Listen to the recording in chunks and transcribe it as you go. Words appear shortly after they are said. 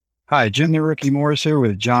Hi, Jim the Rookie Morris here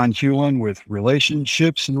with John Hewlin with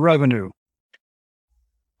Relationships and Revenue.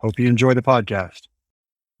 Hope you enjoy the podcast.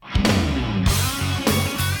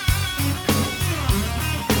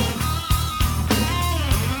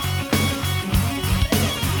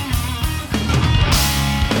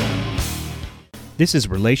 This is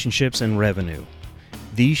Relationships and Revenue,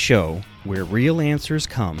 the show where real answers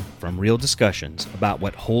come from real discussions about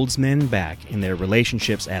what holds men back in their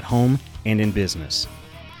relationships at home and in business.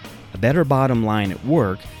 A better bottom line at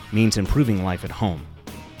work means improving life at home.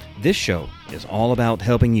 This show is all about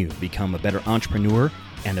helping you become a better entrepreneur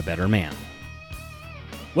and a better man.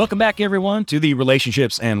 Welcome back, everyone, to the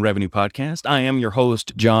Relationships and Revenue Podcast. I am your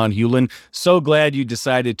host, John Hewlin. So glad you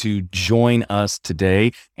decided to join us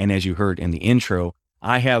today. And as you heard in the intro,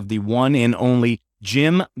 I have the one and only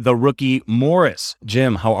Jim the Rookie Morris.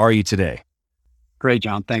 Jim, how are you today? Great,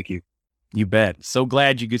 John. Thank you. You bet. So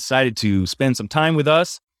glad you decided to spend some time with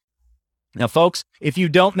us. Now, folks, if you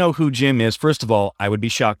don't know who Jim is, first of all, I would be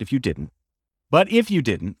shocked if you didn't. But if you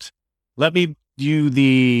didn't, let me do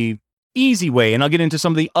the easy way, and I'll get into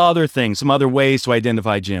some of the other things, some other ways to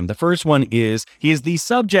identify Jim. The first one is he is the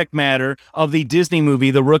subject matter of the Disney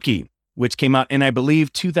movie The Rookie, which came out in, I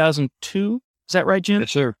believe, 2002. Is that right, Jim?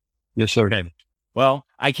 Yes, sir. Yes, sir. Okay. Well,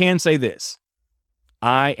 I can say this.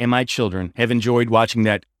 I and my children have enjoyed watching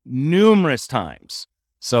that numerous times.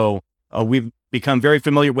 So we've become very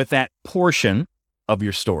familiar with that portion of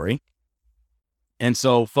your story. And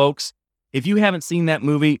so, folks, if you haven't seen that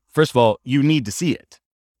movie, first of all, you need to see it.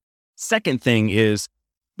 Second thing is,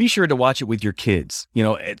 be sure to watch it with your kids. You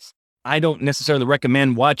know, I don't necessarily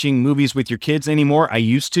recommend watching movies with your kids anymore. I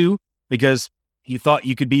used to, because you thought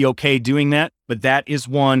you could be okay doing that, but that is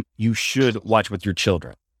one you should watch with your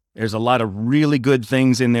children. There's a lot of really good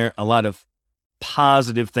things in there, a lot of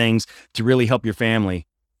positive things to really help your family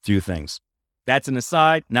through things. That's an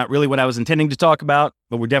aside, not really what I was intending to talk about,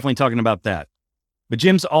 but we're definitely talking about that. But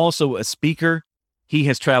Jim's also a speaker. He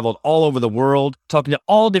has traveled all over the world, talking to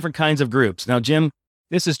all different kinds of groups. Now, Jim,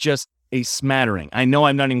 this is just a smattering. I know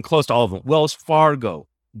I'm not even close to all of them. Wells Fargo,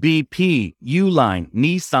 BP, Uline,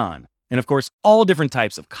 Nissan, and of course, all different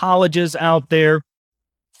types of colleges out there,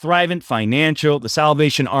 Thrivent Financial, the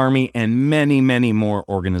Salvation Army, and many, many more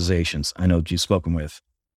organizations I know you've spoken with.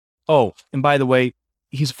 Oh, and by the way,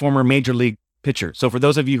 he's a former Major League pitcher. So for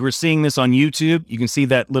those of you who are seeing this on YouTube, you can see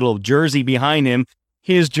that little jersey behind him.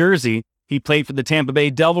 His jersey, he played for the Tampa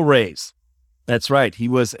Bay Devil Rays. That's right. He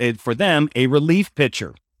was, for them, a relief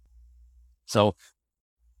pitcher. So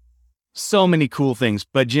many cool things.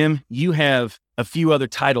 But Jim, you have a few other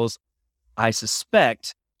titles I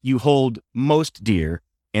suspect you hold most dear,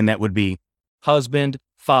 and that would be husband,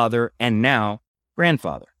 father, and now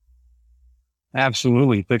grandfather.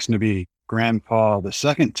 Absolutely. Fixing to be grandpa the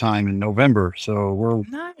second time in November. So we're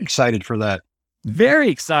excited for that. Very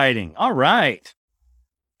exciting. All right.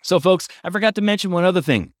 So, folks, I forgot to mention one other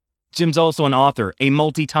thing. Jim's also an author, a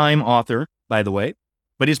multi-time author, by the way.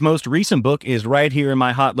 But his most recent book is right here in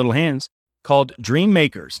my hot little hands, called Dream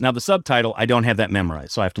Makers. Now, the subtitle, I don't have that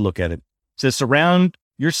memorized, so I have to look at it. It says, surround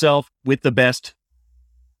yourself with the best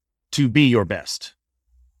to be your best.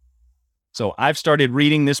 So I've started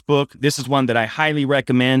reading this book. This is one that I highly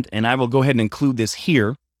recommend, and I will go ahead and include this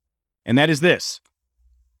here. And that is this.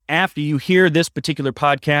 After you hear this particular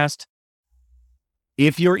podcast,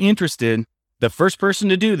 if you're interested, the first person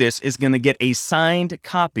to do this is going to get a signed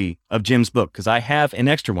copy of Jim's book, because I have an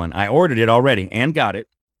extra one. I ordered it already and got it.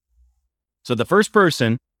 So the first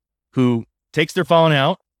person who takes their phone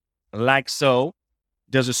out, like so,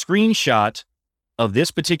 does a screenshot of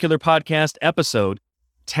this particular podcast episode,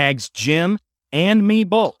 tags Jim and me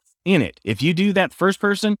both in it. If you do that, first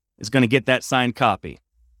person is going to get that signed copy.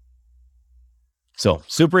 So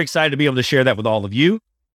super excited to be able to share that with all of you.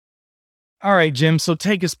 All right, Jim, so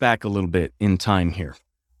take us back a little bit in time here.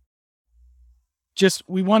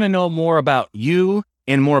 We want to know more about you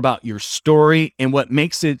and more about your story and what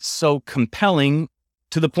makes it so compelling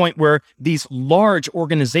to the point where these large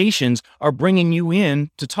organizations are bringing you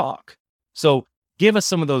in to talk. So give us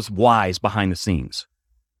some of those whys behind the scenes.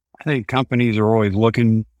 I think companies are always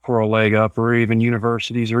looking for a leg up, or even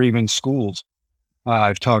universities or even schools.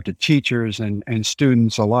 I've talked to teachers and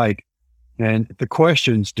students alike, and the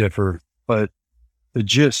questions differ, but the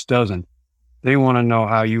gist doesn't. They want to know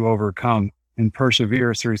how you overcome and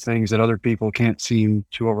persevere through things that other people can't seem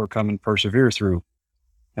to overcome and persevere through.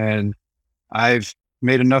 And I've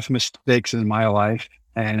made enough mistakes in my life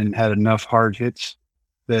and had enough hard hits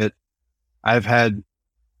that I've had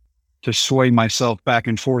to sway myself back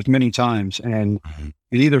and forth many times and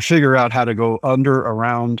either figure out how to go under,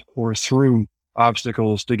 around, or through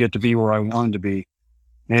obstacles to get to be where I wanted to be.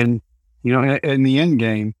 And, in the end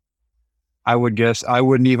game, I would guess I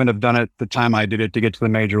wouldn't even have done it the time I did it to get to the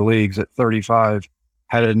major leagues at 35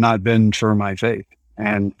 had it not been for my faith.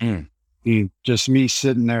 And just me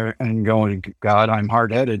sitting there and going, God, I'm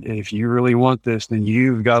hard-headed. If you really want this, then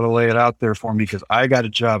you've got to lay it out there for me, because I got a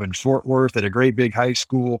job in Fort Worth at a great big high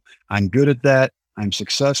school. I'm good at that. I'm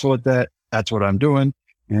successful at that. That's what I'm doing.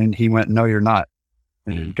 And he went, no, you're not.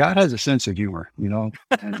 And God has a sense of humor,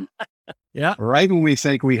 And yeah. Right when we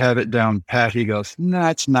think we have it down pat, he goes, no,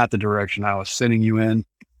 that's not the direction I was sending you in.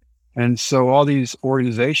 And so all these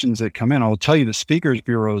organizations that come in, I'll tell you, the speakers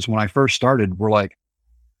bureaus, when I first started, were like,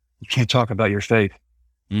 you can't talk about your faith.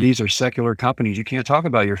 These are secular companies. You can't talk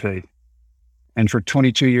about your faith. And for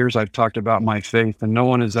 22 years, I've talked about my faith, and no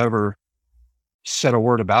one has ever said a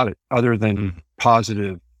word about it other than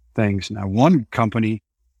positive things. Now, one company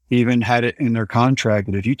even had it in their contract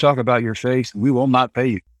that if you talk about your faith, we will not pay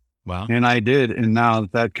you. Wow. And I did. And now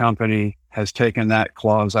that company has taken that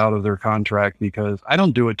clause out of their contract, because I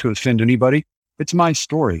don't do it to offend anybody. It's my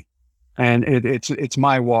story, and it's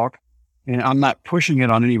my walk, and I'm not pushing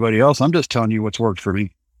it on anybody else. I'm just telling you what's worked for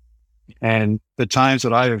me. And the times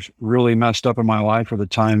that I've really messed up in my life are the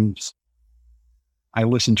times I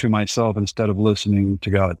listen to myself instead of listening to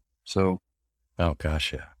God. So. Oh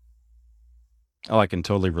gosh. Yeah. Oh, I can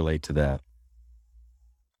totally relate to that.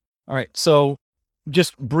 All right. So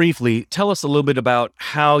just briefly, tell us a little bit about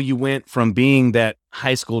how you went from being that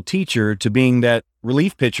high school teacher to being that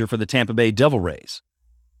relief pitcher for the Tampa Bay Devil Rays.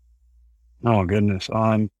 Oh, goodness.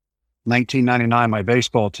 1999, my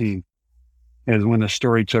baseball team is when the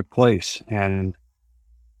story took place. And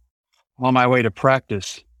on my way to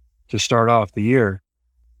practice to start off the year,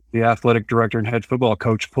 the athletic director and head football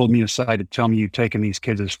coach pulled me aside to tell me, you've taken these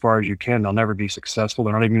kids as far as you can. They'll never be successful.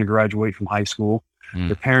 They're not even going to graduate from high school.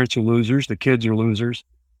 Their parents are losers. The kids are losers.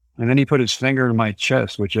 And then he put his finger in my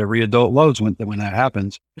chest, which every adult loves when that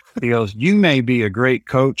happens. He goes, you may be a great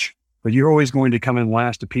coach, but you're always going to come in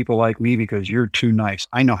last to people like me because you're too nice.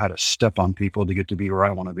 I know how to step on people to get to be where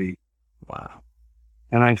I want to be. Wow.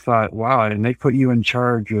 And I thought, wow, and they put you in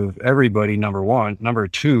charge of everybody, number one. Number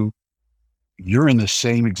two, you're in the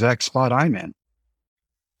same exact spot I'm in.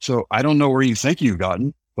 So I don't know where you think you've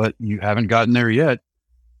gotten, but you haven't gotten there yet.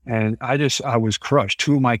 And I was crushed.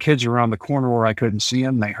 Two of my kids are around the corner where I couldn't see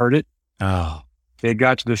them. They heard it. Oh. They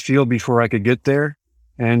got to the field before I could get there.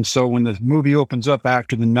 And so when the movie opens up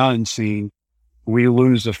after the nun scene, we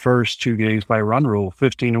lose the first two games by run rule,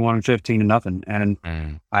 15-1 and 15-0.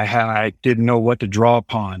 And I didn't know what to draw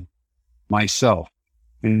upon myself.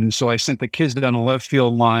 And so I sent the kids down the left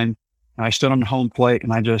field line, and I stood on home plate,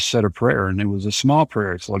 and I just said a prayer, and it was a small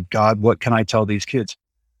prayer. It's like, God, what can I tell these kids?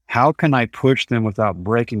 How can I push them without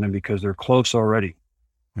breaking them, because they're close already?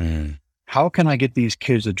 How can I get these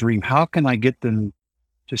kids a dream? How can I get them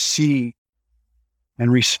to see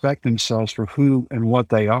and respect themselves for who and what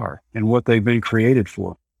they are and what they've been created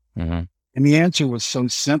for? And the answer was so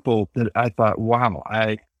simple that I thought, wow,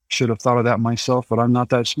 I should have thought of that myself, but I'm not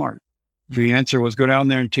that smart. The answer was, go down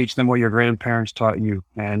there and teach them what your grandparents taught you.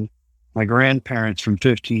 And my grandparents from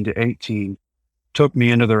 15 to 18 took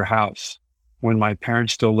me into their house when my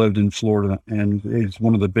parents still lived in Florida. And it's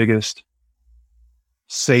one of the biggest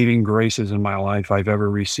saving graces in my life I've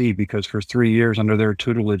ever received, because for 3 years under their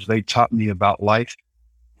tutelage, they taught me about life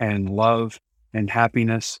and love and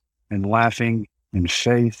happiness and laughing and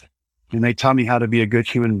faith. And they taught me how to be a good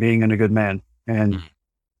human being and a good man. And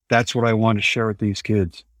that's what I want to share with these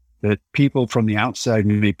kids, that people from the outside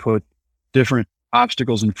may put different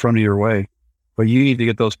obstacles in front of your way, but you need to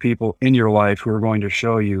get those people in your life who are going to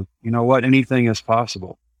show you, you know what, anything is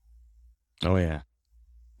possible. Oh, yeah.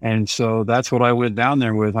 And so that's what I went down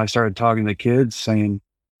there with. I started talking to kids saying,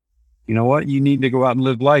 you know what, you need to go out and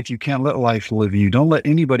live life. You can't let life live you. Don't let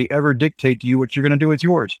anybody ever dictate to you what you're going to do with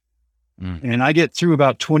yours. And I get through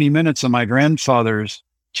about 20 minutes of my grandfather's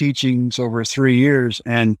teachings over 3 years.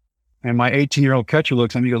 And my 18-year-old catcher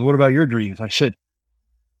looks at me and goes, what about your dreams? I said,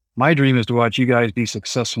 my dream is to watch you guys be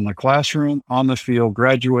successful in the classroom, on the field,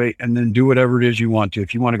 graduate, and then do whatever it is you want to.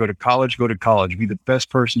 If you want to go to college, be the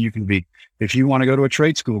best person you can be. If you want to go to a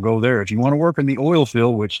trade school, go there. If you want to work in the oil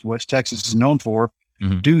field, which West Texas is known for,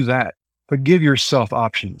 do that. But give yourself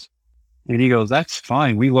options. And he goes, that's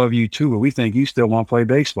fine. We love you too, but we think you still want to play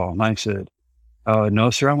baseball. And I said, no,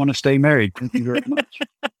 sir, I want to stay married. Thank you very much.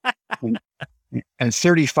 At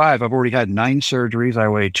 35, I've already had 9 surgeries. I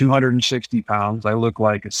weigh 260 pounds. I look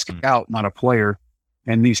like a scout, not a player.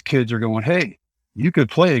 And these kids are going, hey, you could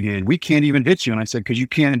play again. We can't even hit you. And I said, because you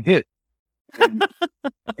can't hit.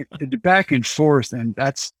 Back and forth. And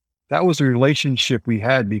that was the relationship we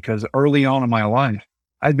had, because early on in my life,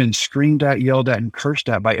 I'd been screamed at, yelled at, and cursed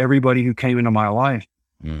at by everybody who came into my life.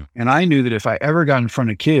 And I knew that if I ever got in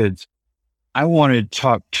front of kids, I wanted to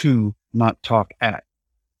talk to, not talk at,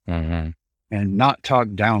 and not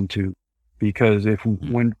talk down to, because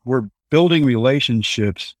when we're building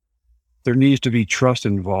relationships, there needs to be trust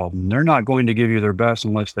involved, and they're not going to give you their best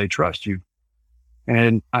unless they trust you.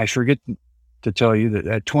 And I forget to tell you that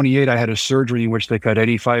at 28, I had a surgery in which they cut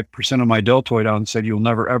 85% of my deltoid out and said, you'll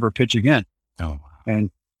never, ever pitch again. Oh,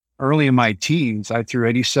 and early in my teens, I threw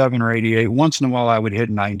 87 or 88. Once in a while, I would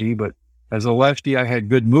hit 90, but as a lefty, I had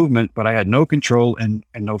good movement, but I had no control and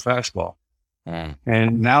no fastball.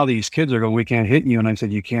 And now these kids are going, we can't hit you. And I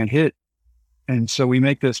said, you can't hit. And so we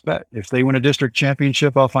make this bet. If they win a district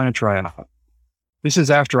championship, I'll find a tryout. This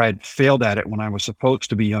is after I had failed at it when I was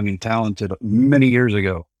supposed to be young and talented many years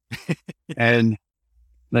ago. And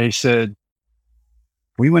they said,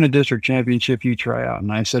 we win a district championship, you try out.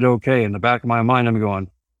 And I said, okay. In the back of my mind, I'm going,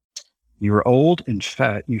 you're old and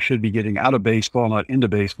fat. You should be getting out of baseball, not into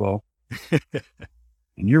baseball.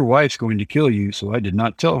 And your wife's going to kill you. So I did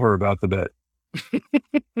not tell her about the bet.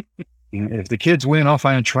 If the kids win, I'll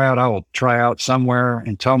find a tryout. I will try out somewhere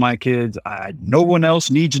and tell my kids, no one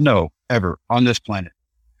else needs to know ever on this planet.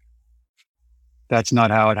 That's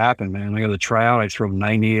not how it happened, man. I got to try out. I threw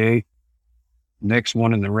 98. Next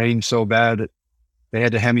one in the rain so bad that they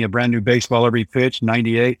had to hand me a brand new baseball every pitch,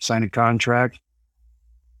 98, sign a contract.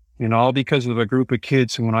 And all because of a group of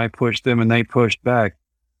kids who, when I pushed them and they pushed back,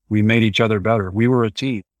 we made each other better. We were a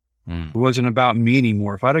team. It wasn't about me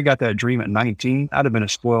anymore. If I'd have got that dream at 19, I'd have been a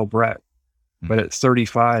spoiled brat. But at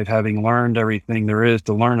 35, having learned everything there is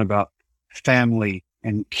to learn about family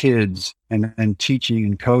and kids and teaching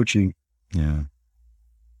and coaching,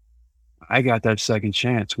 I got that second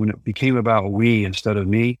chance. When it became about we instead of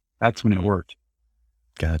me, that's when it worked.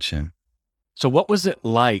 Gotcha. So what was it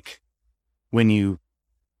like when you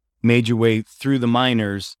made your way through the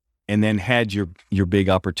minors and then had your big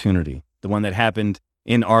opportunity, the one that happened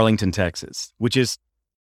in Arlington, Texas, which is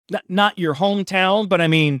not your hometown, but I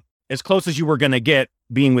mean, as close as you were going to get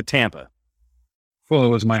being with Tampa? Well, it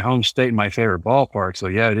was my home state and my favorite ballpark. So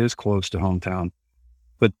yeah, it is close to hometown.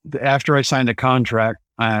 But after I signed a contract,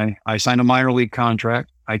 I signed a minor league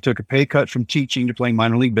contract. I took a pay cut from teaching to playing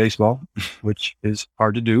minor league baseball, which is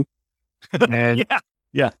hard to do. And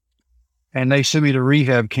yeah. And they sent me to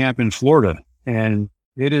rehab camp in Florida. And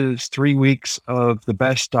it is 3 weeks of the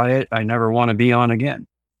best diet I never want to be on again.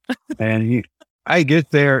 And I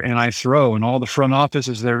get there and I throw, and all the front office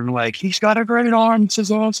is there and like, he's got a great arm. This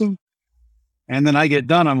is awesome. And then I get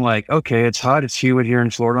done. I'm like, okay, it's hot. It's humid here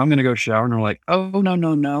in Florida. I'm going to go shower. And they're like, oh,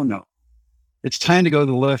 no. It's time to go to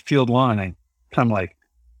the left field line. I'm like,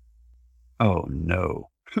 oh no.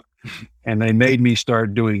 And they made me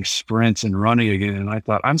start doing sprints and running again. And I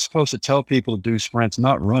thought, I'm supposed to tell people to do sprints,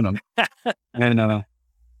 not run them. And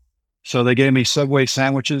so they gave me Subway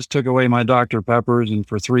sandwiches, took away my Dr. Peppers. And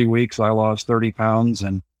for 3 weeks, I lost 30 pounds.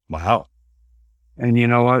 And wow. And you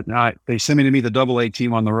know what? They sent me to meet the AA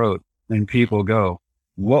team on the road. And people go,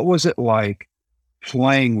 what was it like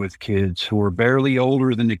playing with kids who were barely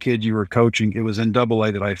older than the kids you were coaching? It was in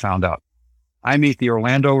AA that I found out. I meet the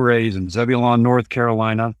Orlando Rays in Zebulon, North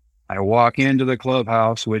Carolina. I walk into the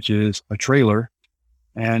clubhouse, which is a trailer,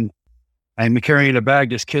 and I'm carrying a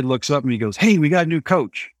bag. This kid looks up and he goes, hey, we got a new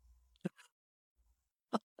coach.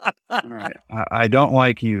 All right. I don't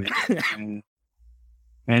like you.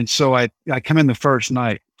 And so I come in the first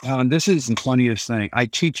night. And this is the funniest thing. I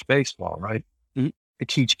teach baseball, right? Mm-hmm. I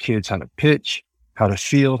teach kids how to pitch, how to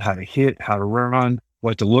field, how to hit, how to run,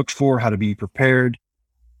 what to look for, how to be prepared.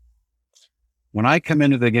 When I come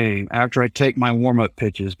into the game, after I take my warm-up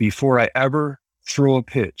pitches, before I ever throw a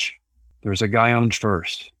pitch, there's a guy on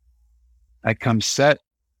first. I come set,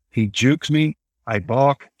 he jukes me, I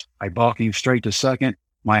balk him straight to second.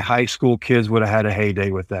 My high school kids would have had a heyday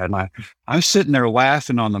with that. And I'm sitting there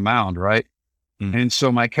laughing on the mound, right? Mm. And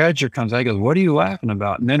so my catcher comes out, he goes, what are you laughing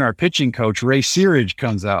about? And then our pitching coach, Ray Searage,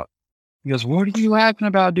 comes out. He goes, what are you laughing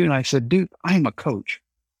about, dude? And I said, dude, I'm a coach.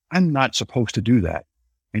 I'm not supposed to do that.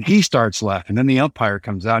 And he starts laughing. Then the umpire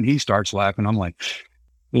comes out and he starts laughing. I'm like,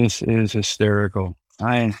 this is hysterical.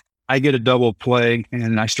 I get a double play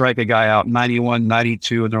and I strike a guy out 91,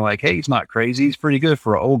 92. And they're like, hey, he's not crazy. He's pretty good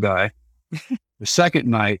for an old guy. The second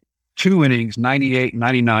night, 2 innings, 98,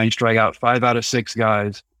 99, strike out 5 out of 6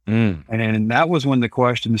 guys. Mm. And that was when the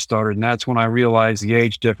question started. And that's when I realized the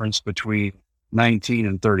age difference between 19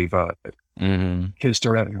 and 35. Mm-hmm. Kids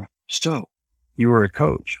started asking, so you were a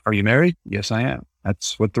coach. Are you married? Yes, I am.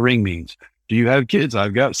 That's what the ring means. Do you have kids?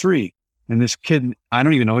 I've got 3. And this kid, I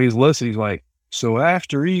don't even know he's listening. He's like, so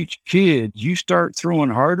after each kid, you start throwing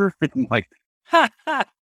harder? I'm like,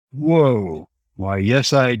 Whoa. Why,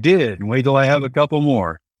 yes, I did. And wait till I have a couple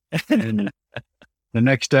more. And the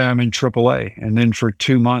next day I'm in AAA. And then for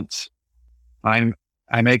 2 months, I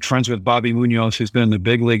make friends with Bobby Munoz, who's been in the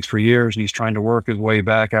big leagues for years, and he's trying to work his way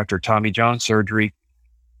back after Tommy John surgery.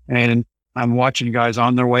 And I'm watching guys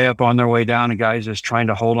on their way up, on their way down, and guys just trying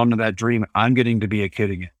to hold on to that dream. I'm getting to be a kid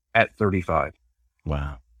again at 35.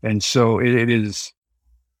 Wow. And so it is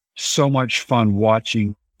so much fun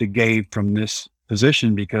watching the Gabe from this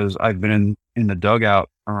position, because I've been in the dugout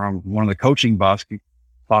or on one of the coaching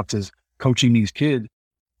boxes coaching these kids.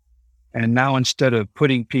 And now instead of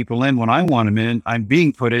putting people in when I want them in, I'm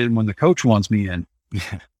being put in when the coach wants me in.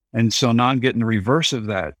 And so now I'm getting the reverse of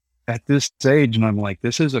that at this stage. And I'm like,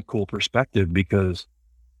 this is a cool perspective, because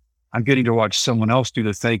I'm getting to watch someone else do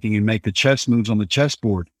the thinking and make the chess moves on the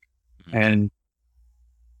chessboard. And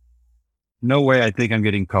no way I think I'm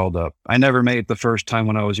getting called up. I never made it the first time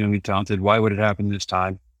when I was young and talented. Why would it happen this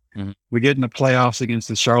time? Mm-hmm. We get in the playoffs against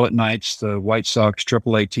the Charlotte Knights, the White Sox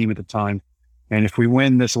AAA team at the time. And if we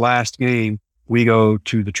win this last game, we go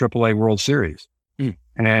to the AAA World Series.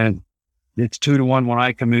 And it's 2-1 when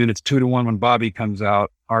I come in. It's 2-1 when Bobby comes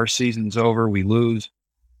out. Our season's over. We lose.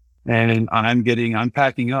 And I'm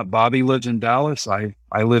packing up. Bobby lives in Dallas. I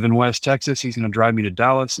live in West Texas. He's going to drive me to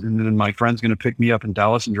Dallas. And then my friend's going to pick me up in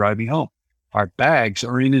Dallas and drive me home. Our bags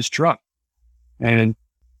are in his truck. And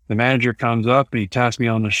the manager comes up and he taps me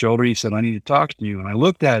on the shoulder. He said, I need to talk to you. And I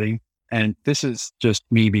looked at him, and this is just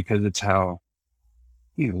me, because it's how,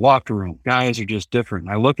 locker room guys are just different.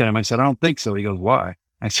 And I look at him, I said, I don't think so. He goes, why?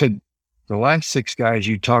 I said, the last 6 guys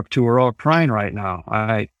you talked to are all crying right now.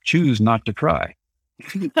 I choose not to cry.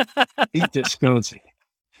 He just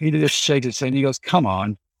shakes his head and he goes, come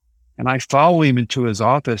on. And I follow him into his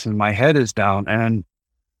office, and my head is down, and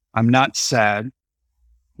I'm not sad.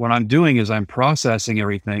 What I'm doing is I'm processing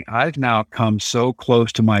everything. I've now come so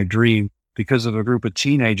close to my dream because of a group of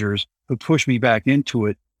teenagers who pushed me back into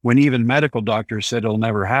it when even medical doctors said it'll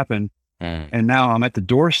never happen. And now I'm at the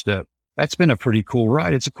doorstep. That's been a pretty cool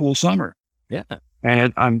ride. It's a cool summer. Yeah.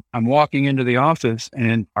 And I'm walking into the office,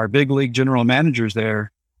 and our big league general manager's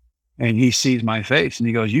there, and he sees my face and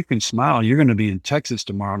he goes, you can smile. You're going to be in Texas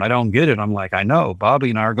tomorrow. And I don't get it. I'm like, I know. Bobby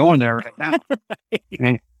and I are going there right now. Right.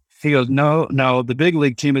 And he goes, no, the big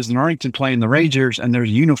league team is in Arlington playing the Rangers, and there's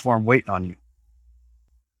a uniform waiting on you.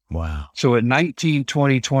 Wow. So at 19,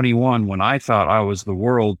 20, 21, when I thought I was the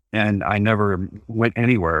world and I never went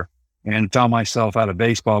anywhere and found myself out of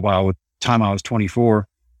baseball by the time I was 24,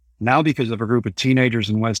 now because of a group of teenagers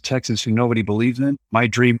in West Texas who nobody believes in, my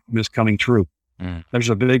dream is coming true. There's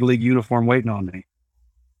a big league uniform waiting on me.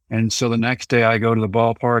 And so the next day I go to the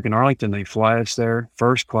ballpark in Arlington. They fly us there,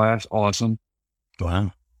 first class, awesome.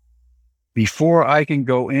 Wow. Before I can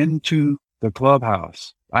go into the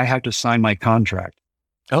clubhouse, I have to sign my contract.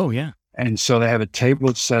 Oh, yeah. And so they have a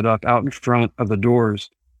table set up out in front of the doors,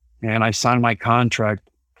 and I sign my contract.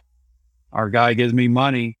 Our guy gives me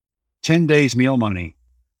money. 10 days meal money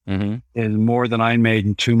is more than I made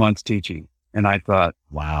in 2 months teaching. And I thought,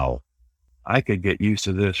 wow, I could get used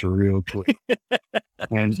to this real quick.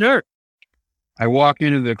 And sure. I walk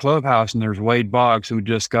into the clubhouse, and there's Wade Boggs, who had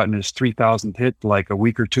just gotten his 3,000th hit like a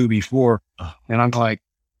week or two before. And I'm like,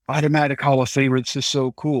 automatic Hall of Famer. This is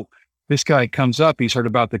so cool. This guy comes up. He's heard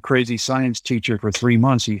about the crazy science teacher for 3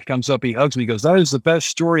 months. He comes up, he hugs me, he goes, that is the best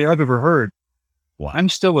story I've ever heard. Well, I'm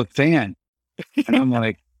still a fan. And I'm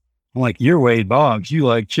like, you're Wade Boggs. You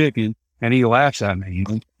like chicken. And he laughs at me.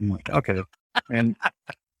 I'm like, okay. And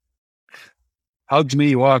hugs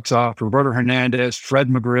me, walks off. Roberto Hernandez, Fred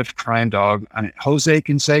McGriff, Crime Dog, Jose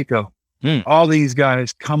Canseco. All these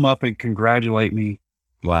guys come up and congratulate me.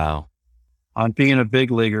 Wow. On being a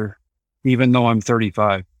big leaguer, even though I'm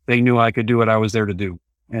 35. They knew I could do what I was there to do.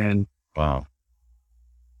 And wow.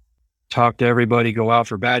 Talk to everybody, go out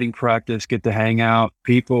for batting practice, get to hang out.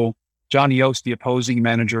 People, Johnny Yost, the opposing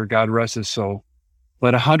manager, God rest his soul,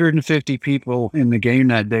 let 150 people in the game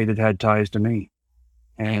that day that had ties to me.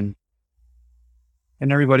 And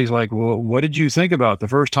everybody's like, well, what did you think about the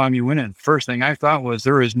first time you went in? First thing I thought was,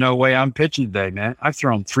 there is no way I'm pitching today, man. I've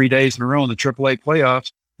thrown 3 days in a row in the AAA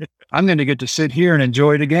playoffs. I'm going to get to sit here and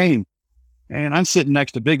enjoy the game. And I'm sitting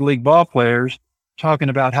next to big league ball players talking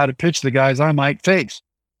about how to pitch the guys I might face.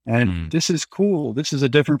 And this is cool. This is a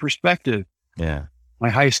different perspective. Yeah. My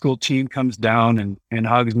high school team comes down and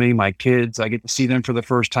hugs me. My kids, I get to see them for the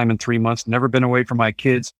first time in 3 months. Never been away from my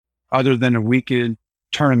kids other than a weekend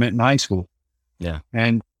tournament in high school. Yeah.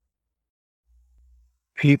 And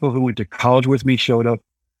people who went to college with me showed up.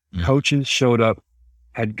 Coaches showed up,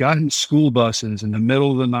 had gotten school buses in the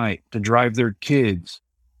middle of the night to drive their kids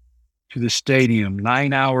to the stadium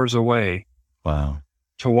 9 hours away. Wow.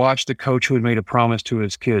 to watch the coach who had made a promise to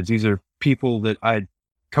his kids. These are people that I'd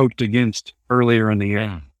coached against earlier in the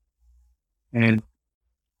year. And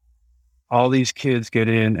all these kids get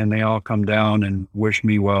in and they all come down and wish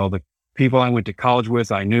me well. The people I went to college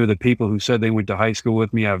with, I knew. The people who said they went to high school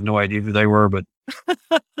with me, I have no idea who they were, but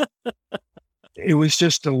it was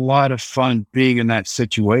just a lot of fun being in that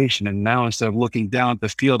situation. And now instead of looking down at the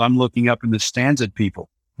field, I'm looking up in the stands at people.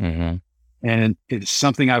 Mm-hmm. And it's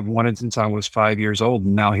something I've wanted since I was 5 years old.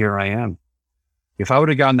 And now here I am. If I would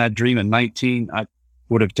have gotten that dream at 19, I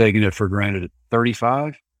would have taken it for granted. At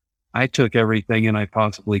 35, I took everything in I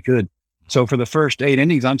possibly could. So for the first 8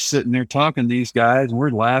 innings, I'm sitting there talking to these guys and we're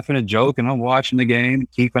laughing and joking. I'm watching the game,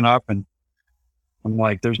 keeping up. And I'm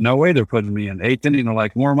like, there's no way they're putting me in. 8th inning, they're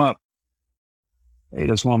like, warm up. They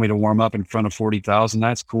just want me to warm up in front of 40,000.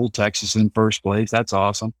 That's cool. Texas in first place. That's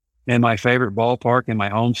awesome. In my favorite ballpark in my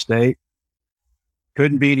home state.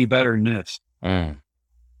 Couldn't be any better than this.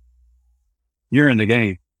 You're in the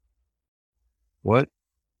game. What?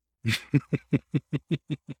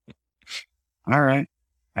 All right.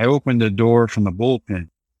 I opened the door from the bullpen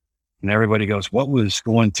and everybody goes, what was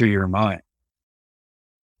going through your mind?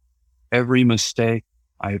 Every mistake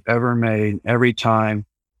I've ever made, every time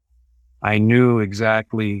I knew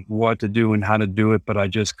exactly what to do and how to do it, but I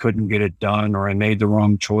just couldn't get it done or I made the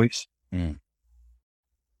wrong choice.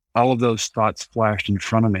 All of those thoughts flashed in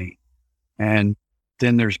front of me. And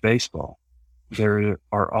then there's baseball. There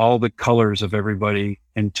are all the colors of everybody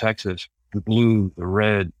in Texas, the blue, the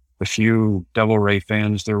red, the few Devil Ray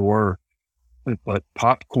fans there were, but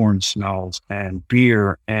popcorn smells and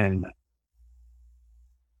beer and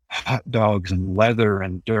hot dogs and leather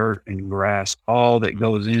and dirt and grass, all that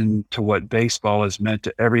goes into what baseball has meant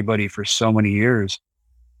to everybody for so many years.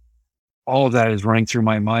 All of that is running through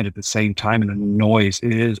my mind at the same time, and the noise,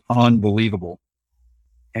 it is unbelievable.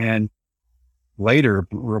 And later,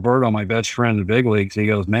 Roberto, my best friend in the big leagues, he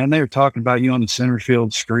goes, man, they were talking about you on the center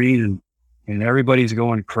field screen and everybody's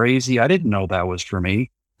going crazy. I didn't know that was for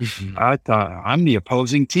me. I thought, I'm the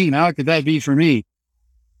opposing team. How could that be for me?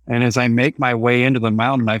 And as I make my way into the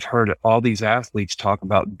mountain, I've heard all these athletes talk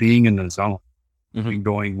about being in the zone. And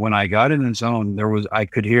going, when I got in the zone, I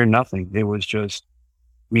could hear nothing. It was just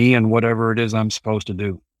me and whatever it is I'm supposed to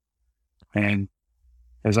do. And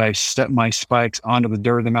as I stepped my spikes onto the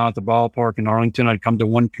dirt of the mound at the ballpark in Arlington, I'd come to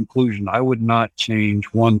one conclusion. I would not change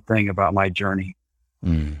one thing about my journey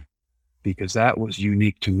because that was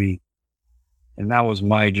unique to me. And that was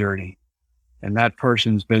my journey. And that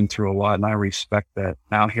person's been through a lot, and I respect that.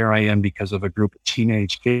 Now here I am because of a group of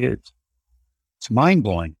teenage kids. It's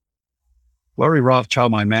mind-blowing. Larry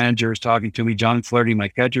Rothschild, my manager, is talking to me. John Flaherty, my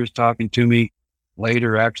catcher, is talking to me.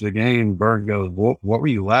 Later, after the game, Berg goes, what were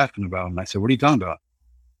you laughing about? And I said, what are you talking about?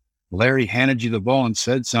 Larry handed you the ball and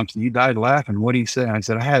said something. You died laughing. What did he say? I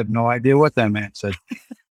said, I have no idea what that man said.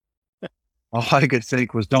 All I could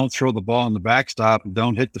think was don't throw the ball on the backstop and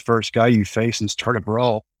don't hit the first guy you face and start a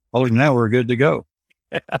brawl. Other than that, we're good to go.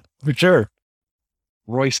 Yeah, for sure.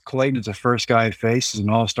 Royce Clayton is the first guy I faced. He's an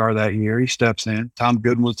all-star that year. He steps in. Tom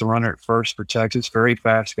Gooden was the runner at first for Texas. Very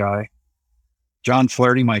fast guy. John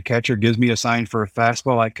Flaherty, my catcher, gives me a sign for a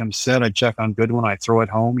fastball. I come set. I check on Goodwin. I throw it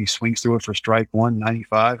home. He swings through it for strike one,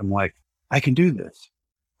 95. I'm like, I can do this.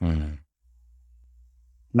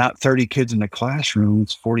 Not 30 kids in the classroom.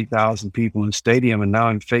 It's 40,000 people in the stadium. And now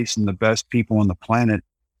I'm facing the best people on the planet.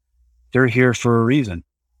 They're here for a reason.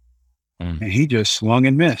 And he just swung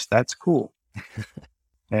and missed. That's cool.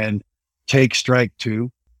 And take strike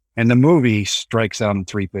two. And the movie, he strikes out in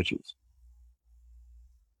 3 pitches.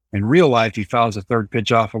 In real life, he fouls the 3rd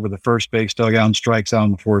pitch off over the first base dugout and strikes out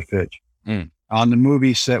on the 4th pitch. On the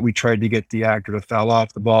movie set, we tried to get the actor to foul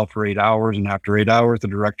off the ball for 8 hours. And after 8 hours, the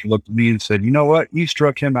director looked at me and said, you know what? You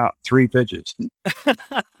struck him out 3 pitches.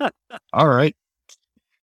 All right.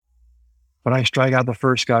 But I strike out the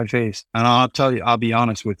first guy face. And I'll tell you, I'll be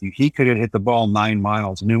honest with you. He could have hit the ball 9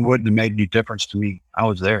 miles and it wouldn't have made any difference to me. I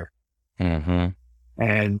was there.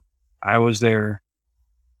 And I was there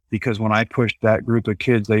because when I pushed that group of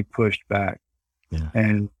kids, they pushed back.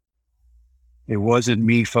 And it wasn't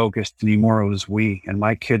me focused anymore. It was we. And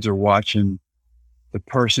my kids are watching the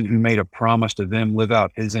person who made a promise to them live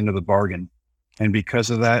out his end of the bargain. And because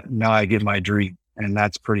of that, now I get my dream. And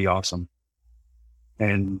that's pretty awesome.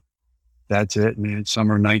 And that's it, man.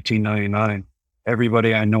 Summer 1999.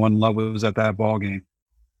 Everybody I know and love was at that ball game.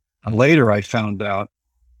 And later I found out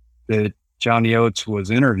that Johnny Oates was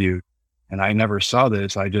interviewed. And I never saw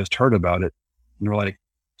this. I just heard about it. And they're like,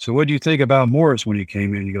 so what do you think about Morris when he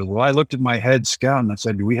came in? He goes, well, I looked at my head scout and I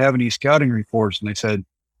said, do we have any scouting reports? And they said,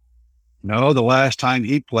 no, the last time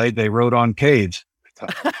he played, they rode on Cades.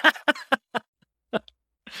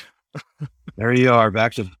 there you are,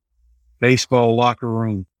 back to baseball locker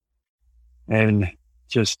room. And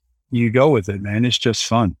just, you go with it, man. It's just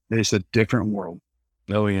fun. It's a different world.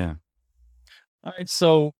 Oh, yeah. All right.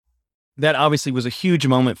 So that obviously was a huge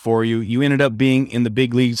moment for you. You ended up being in the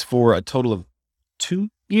big leagues for a total of 2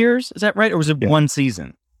 years. Is that right? Or was it one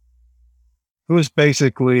season? It was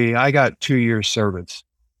basically, I got 2 years service.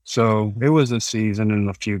 So it was a season and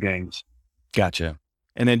a few games. Gotcha.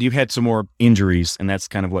 And then you had some more injuries, and that's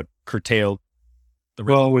kind of what curtailed the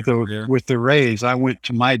rest of your career. With the Rays, I went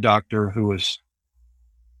to my doctor, who was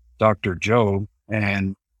Dr. Job.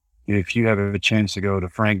 And if you have a chance to go to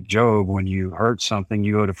Frank Job when you hurt something,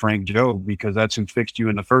 you go to Frank Job because that's who fixed you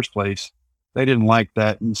in the first place. They didn't like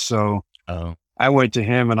that. And so I went to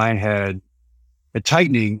him and I had a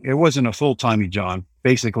tightening. It wasn't a full Tommy John.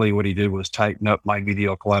 Basically what he did was tighten up my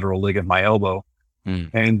medial collateral ligament, my elbow.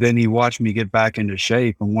 And then he watched me get back into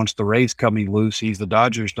shape. And once the Rays cut me loose, he's the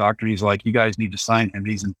Dodgers doctor. He's like, you guys need to sign him.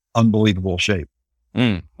 He's in unbelievable shape.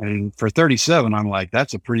 And for 37, I'm like,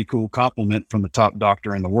 that's a pretty cool compliment from the top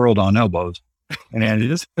doctor in the world on elbows. And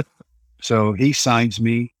it is. So he signs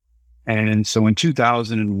me. And so in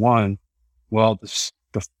 2001, well,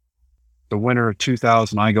 the winter of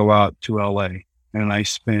 2000, I go out to LA and I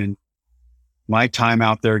spend my time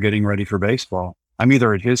out there getting ready for baseball. I'm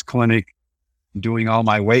either at his clinic doing all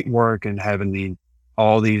my weight work and having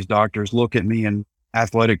all these doctors look at me and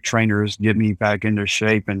athletic trainers get me back into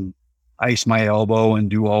shape and ice my elbow and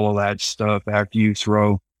do all of that stuff after you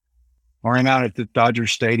throw. Or I'm out at the Dodger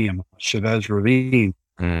Stadium, Chavez Ravine,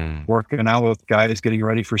 working out with guys getting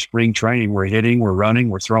ready for spring training. We're hitting, we're running,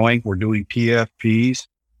 we're throwing, we're doing PFPs.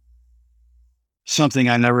 Something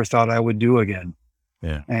I never thought I would do again.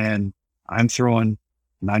 Yeah. And I'm throwing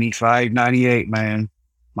 95, 98, man.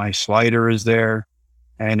 My slider is there.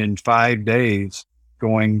 And in 5 days,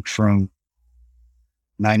 going from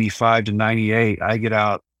 95 to 98, I get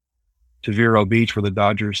out to Vero Beach where the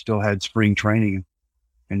Dodgers still had spring training.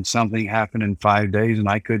 And something happened in 5 days and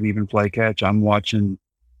I couldn't even play catch. I'm watching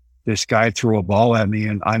this guy throw a ball at me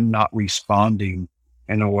and I'm not responding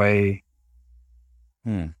in a way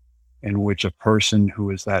in which a person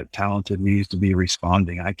who is that talented needs to be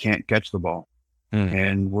responding. I can't catch the ball.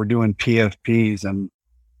 And we're doing PFPs and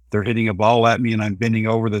they're hitting a ball at me and I'm bending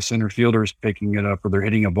over, the center fielder's picking it up, or they're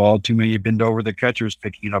hitting a ball too many, bend over, the catcher's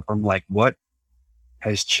picking it up. I'm like, what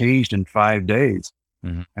has changed in 5 days?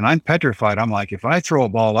 And I'm petrified. I'm like, if I throw a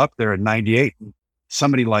ball up there at 98,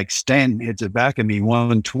 somebody like Stan hits it back at me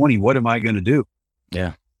 120, what am I going to do?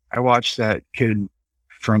 Yeah. I watched that kid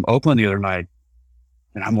from Oakland the other night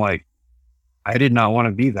and I'm like, I did not want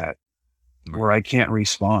to be that where I can't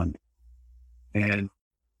respond. And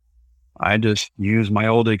I just use my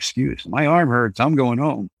old excuse. My arm hurts. I'm going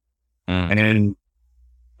home. And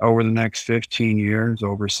over the next 15 years,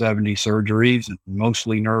 over 70 surgeries,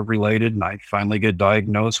 mostly nerve related. And I finally get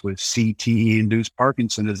diagnosed with CTE induced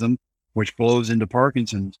Parkinsonism, which blows into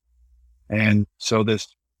Parkinson's. And so this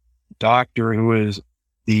doctor who is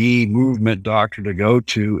the movement doctor to go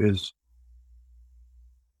to is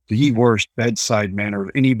the worst bedside manner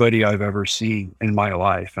of anybody I've ever seen in my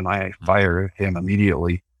life. And I fire him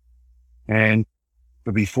immediately.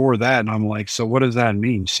 But before that, and I'm like, so what does that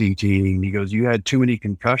mean, CTE? And he goes, you had too many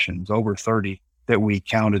concussions, over 30 that we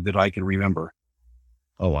counted that I can remember.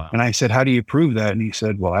 Oh, wow. And I said, how do you prove that? And he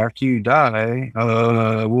said, well, after you die,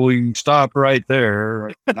 we'll stop right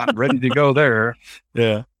there. Not ready to go there.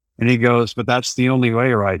 Yeah. And he goes, but that's the only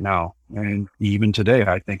way right now. And even today,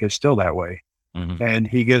 I think it's still that way. And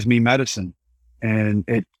he gives me medicine and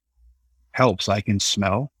it helps. I can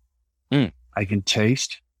smell. I can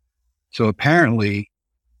taste. So apparently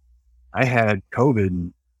I had COVID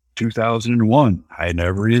in 2001. I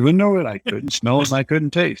never even knew it. I couldn't smell it and I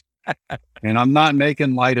couldn't taste. And I'm not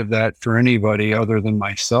making light of that for anybody other than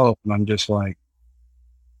myself. And I'm just like,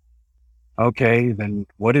 okay, then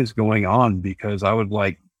what is going on? Because I would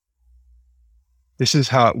this is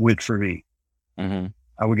how it went for me.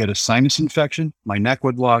 I would get a sinus infection, my neck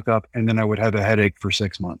would lock up, and then I would have a headache for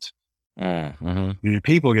 6 months.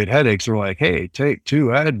 People get headaches. They're like, hey, take 2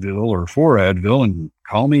 Advil or 4 Advil and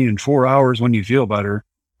call me in 4 hours when you feel better.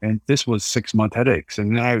 And this was 6-month headaches.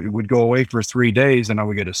 And then I would go away for 3 days and I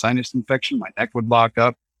would get a sinus infection. My neck would lock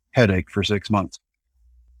up, headache for 6 months.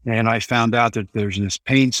 And I found out that there's this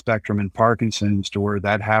pain spectrum in Parkinson's to where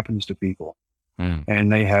that happens to people.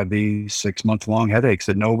 And they have these 6-month-long headaches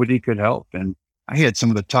that nobody could help. And I had some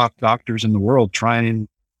of the top doctors in the world trying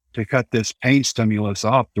to cut this pain stimulus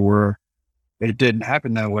off to where it didn't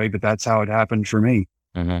happen that way, but that's how it happened for me.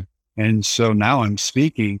 And so now I'm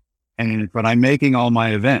speaking, but I'm making all my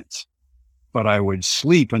events, but I would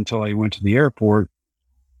sleep until I went to the airport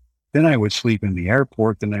Then I would sleep in the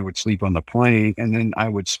airport. Then I would sleep on the plane. And then I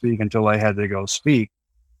would speak until I had to go speak.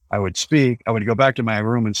 I would speak. I would go back to my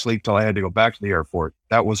room and sleep till I had to go back to the airport.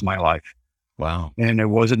 That was my life. Wow. And it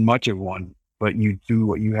wasn't much of one, but you do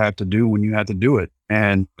what you have to do when you have to do it.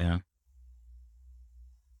 And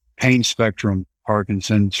pain spectrum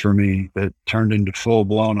Parkinson's for me that turned into full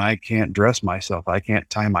blown. I can't dress myself. I can't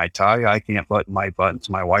tie my tie. I can't button my buttons.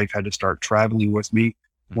 My wife had to start traveling with me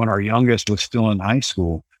when our youngest was still in high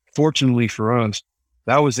school. Fortunately for us,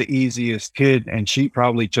 that was the easiest kid. And she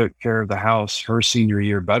probably took care of the house her senior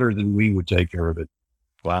year better than we would take care of it.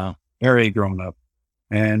 Wow. Very grown up.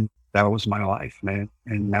 And that was my life, man.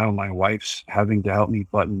 And now my wife's having to help me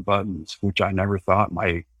button buttons, which I never thought.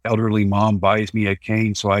 My elderly mom buys me a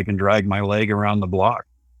cane so I can drag my leg around the block.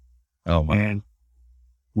 Oh, my. And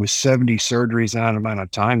with 70 surgeries in that amount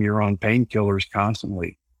of time, you're on painkillers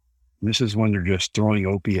constantly. And this is when they're just throwing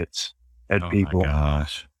opiates at people. My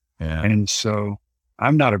gosh. Yeah. And so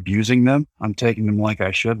I'm not abusing them. I'm taking them like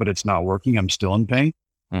I should, but it's not working. I'm still in pain.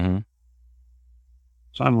 Mm-hmm.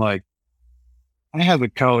 So I'm like, I have a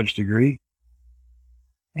college degree.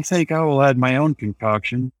 I think I will add my own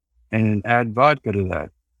concoction and add vodka to that.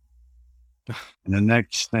 And the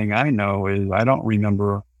next thing I know is I don't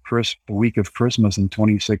remember the week of Christmas in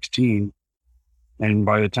 2016. And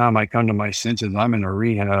by the time I come to my senses, I'm in a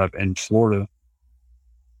rehab in Florida.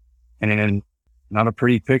 And not a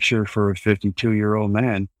pretty picture for a 52-year-old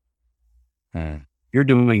man. You're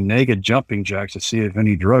doing naked jumping jacks to see if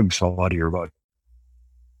any drugs fall out of your body.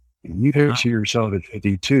 And you picture yourself at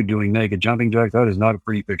 52 doing naked jumping jacks. That is not a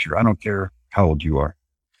pretty picture. I don't care how old you are.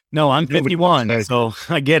 No, I'm 51, so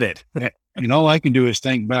I get it. And all I can do is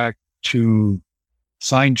think back to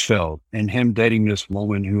Seinfeld and him dating this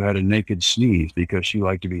woman who had a naked sneeze because she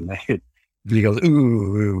liked to be naked. And he goes,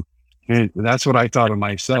 ooh. And that's what I thought of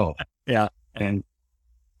myself. Yeah.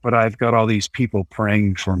 But I've got all these people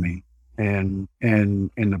praying for me. And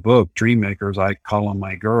in the book, Dream Makers, I call them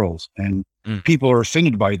my girls. And people are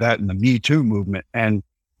offended by that in the Me Too movement. And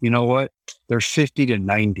you know what? They're 50 to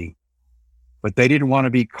 90, but they didn't want to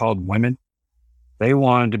be called women. They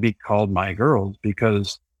wanted to be called my girls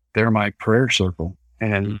because they're my prayer circle,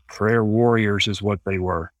 and prayer warriors is what they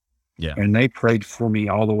were. Yeah. And they prayed for me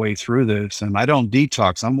all the way through this. And I don't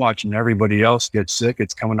detox. I'm watching everybody else get sick.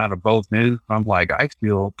 It's coming out of both ends. I'm like, I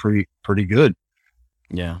feel pretty good.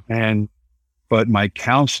 Yeah. But my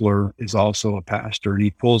counselor is also a pastor, and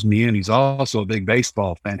he pulls me in. He's also a big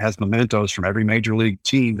baseball fan, has mementos from every major league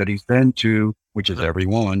team that he's been to, which is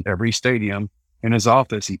every stadium. In his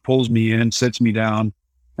office, he pulls me in, sits me down,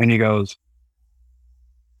 and he goes,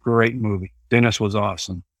 great movie. Dennis was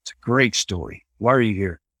awesome. It's a great story. Why are you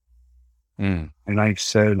here? And I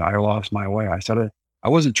said, I lost my way. I said, I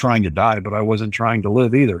wasn't trying to die, but I wasn't trying to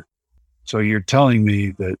live either. So you're telling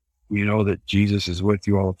me that you know that Jesus is with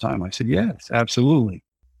you all the time? I said, yes, absolutely.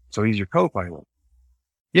 So he's your co-pilot.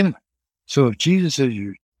 Yeah. So if Jesus is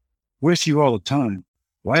with you all the time,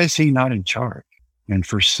 why is he not in charge? And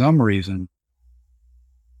for some reason,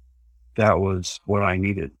 that was what I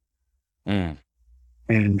needed. And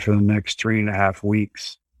for the next 3.5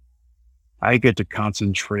 weeks, I get to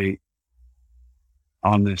concentrate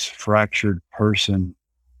on this fractured person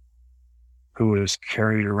who has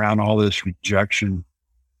carried around all this rejection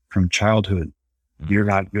from childhood. You're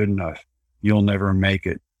not good enough. You'll never make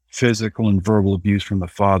it. Physical and verbal abuse from the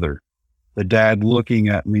father. The dad looking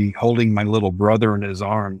at me, holding my little brother in his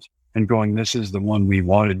arms and going, this is the one we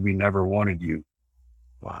wanted. We never wanted you.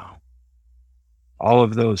 Wow. All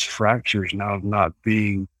of those fractures now not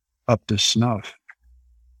being up to snuff.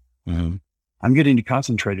 I'm getting to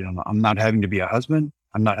concentrate on them. I'm not having to be a husband.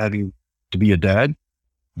 I'm not having to be a dad.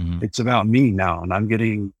 It's about me now. And I'm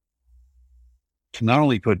getting to not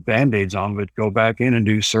only put Band-Aids on, but go back in and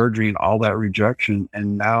do surgery and all that rejection.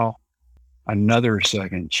 And now another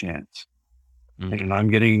second chance. And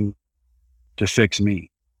I'm getting to fix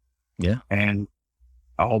me. Yeah. And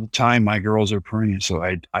all the time my girls are praying. So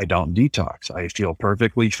I don't detox. I feel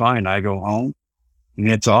perfectly fine. I go home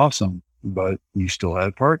and it's awesome, but you still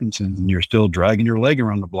have Parkinson's and you're still dragging your leg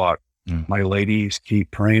around the block. My ladies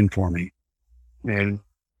keep praying for me. And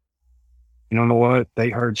you know what? They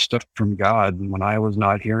heard stuff from God when I was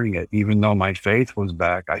not hearing it. Even though my faith was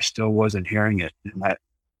back, I still wasn't hearing it. And that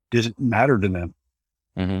didn't matter to them.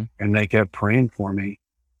 And they kept praying for me.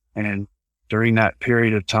 And during that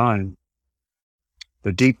period of time,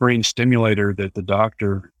 the deep brain stimulator that the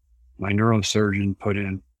doctor, my neurosurgeon, put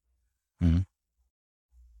in,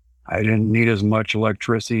 I didn't need as much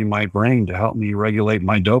electricity in my brain to help me regulate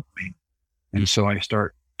my dopamine. And so I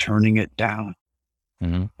start turning it down.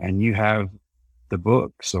 And you have the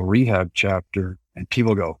book, so Rehab chapter, and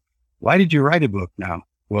people go, Why did you write a book now?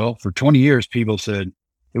 Well, for 20 years, people said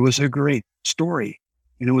it was a great story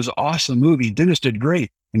and it was an awesome movie. Dennis did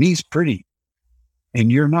great and he's pretty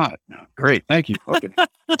and you're not. Great. Thank you. Okay.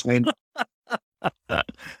 And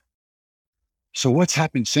so what's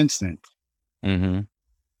happened since then? Mm-hmm.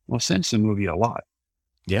 Well, since the movie, a lot.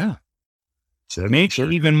 Yeah. So Maybe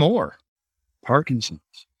even more. Parkinson's.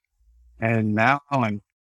 And now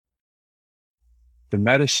the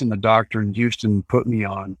medicine the doctor in Houston put me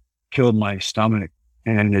on killed my stomach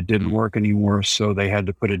and it didn't work anymore. So they had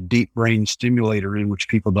to put a deep brain stimulator in, which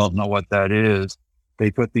people don't know what that is. They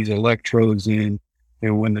put these electrodes in.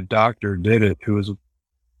 And when the doctor did it, who was an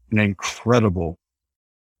incredible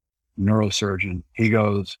neurosurgeon, he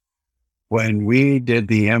goes, when we did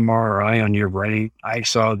the MRI on your brain, I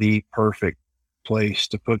saw the perfect place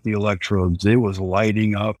to put the electrodes. It was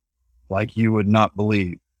lighting up like you would not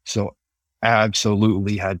believe. So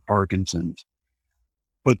absolutely had Parkinson's.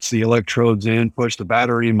 Puts the electrodes in, puts the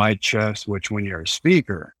battery in my chest, which when you're a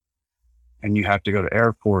speaker and you have to go to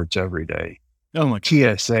airports every day, Oh my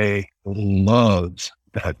God. TSA loves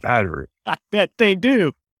that battery. I bet they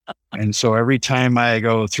do. And so every time I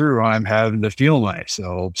go through, I'm having to feel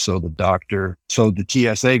myself. So the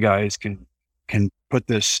TSA guys can put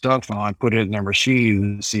this stuff on, put it in their machine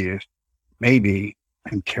and see if maybe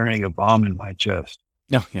I'm carrying a bomb in my chest.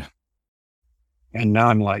 Oh, yeah. And now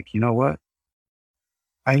I'm like, you know what?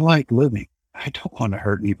 I like living. I don't want to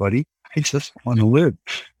hurt anybody. I just want to live.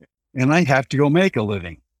 And I have to go make a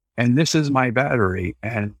living. And this is my battery.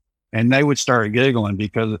 And they would start giggling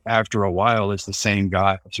because after a while, it's the same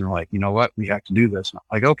guy. So they're like, you know what? We have to do this. And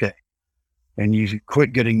I'm like, okay. And you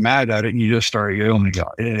quit getting mad at it and you just start giggling and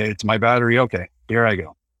go, it's my battery. Okay, here I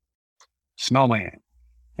go. Smell my hand.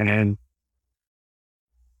 And then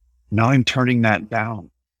now I'm turning that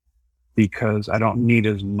down because I don't need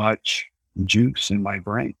as much juice in my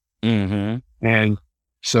brain. Mm-hmm. And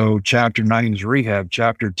so chapter 9 is rehab.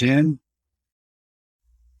 Chapter 10,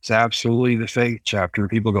 it's absolutely the faith chapter.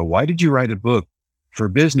 People go, why did you write a book for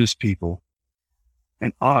business people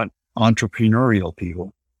and entrepreneurial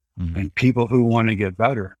people and people who want to get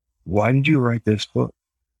better? Why did you write this book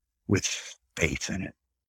with faith in it?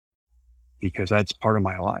 Because that's part of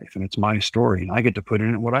my life and it's my story and I get to put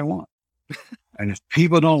in it what I want. And if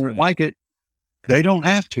people don't like it, they don't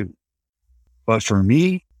have to. But for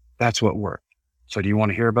me, that's what worked. So do you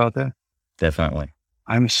want to hear about that? Definitely.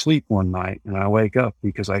 I'm asleep one night and I wake up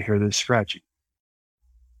because I hear this scratching.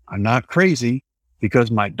 I'm not crazy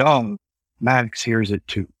because my dog, Maddox, hears it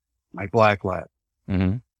too, my black lab.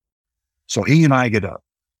 Mm-hmm. So he and I get up.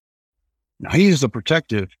 Now he is the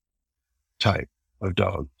protective type of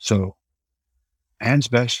dog. So Anne's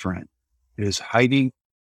best friend is hiding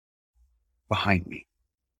behind me.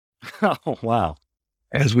 Oh, wow.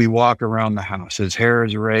 As we walk around the house, his hair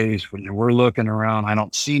is raised. When we're looking around, I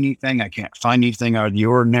don't see anything. I can't find anything out of the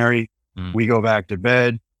ordinary. We go back to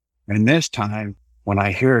bed. And this time, when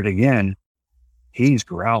I hear it again, he's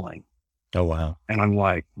growling. Oh, wow. And I'm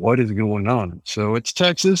like, what is going on? So it's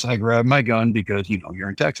Texas. I grab my gun because, you're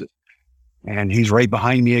in Texas. And he's right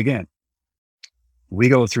behind me again. We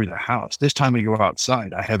go through the house. This time we go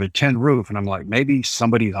outside. I have a tin roof. And I'm like, maybe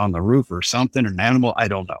somebody's on the roof or something, an animal. I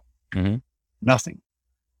don't know. Mm-hmm. Nothing.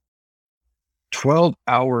 12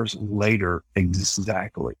 hours later,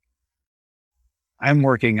 exactly, I'm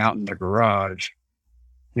working out in the garage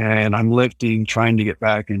and I'm lifting, trying to get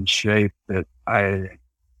back in shape that I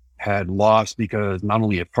had lost because not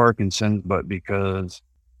only of Parkinson's, but because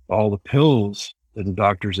all the pills that the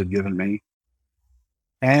doctors had given me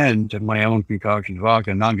and my own concoction of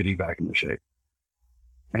vodka, not getting back into shape.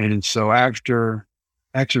 And so after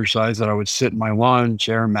exercise that I would sit in my lawn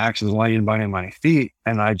chair, Max is laying by my feet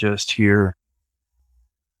and I just hear,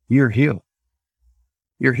 you're healed.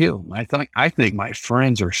 You're healed. And I think my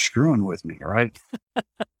friends are screwing with me, right?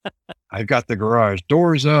 I've got the garage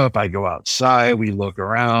doors up. I go outside. We look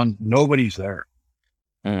around. Nobody's there.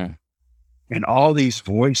 And all these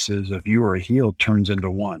voices of you are healed turns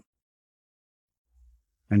into one.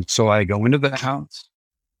 And so I go into the house.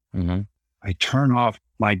 Mm-hmm. I turn off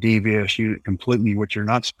my DVS unit completely, which you're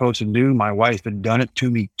not supposed to do. My wife had done it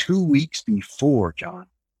to me 2 weeks before, John.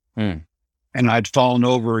 And I'd fallen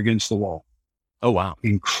over against the wall. Oh, wow.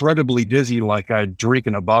 Incredibly dizzy, like I'd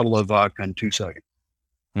drinking a bottle of vodka in 2 seconds.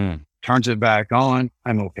 Turns it back on.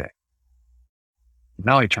 I'm okay.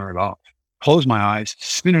 Now I turn it off. Close my eyes,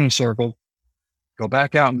 spin in a circle, go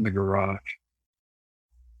back out in the garage.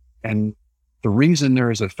 And the reason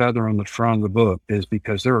there is a feather on the front of the book is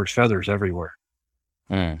because there are feathers everywhere.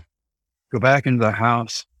 Go back into the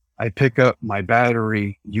house. I pick up my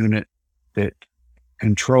battery unit that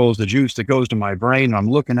controls the juice that goes to my brain. I'm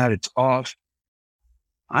looking at it, it's off.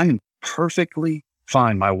 I'm perfectly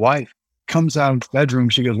fine. My wife comes out of the bedroom.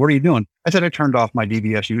 She goes, "What are you doing?" I said, "I turned off my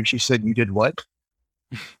DBSU." And she said, "You did what?"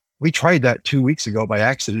 "We tried that 2 weeks ago by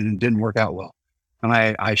accident and it didn't work out well." And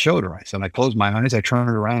I showed her. I said, I closed my eyes. I turned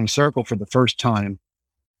around in a circle for the first time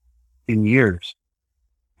in years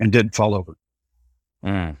and didn't fall over.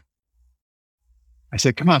 Mm. I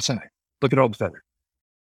said, "Come outside. Look at all the feathers."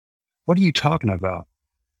 "What are you talking about?"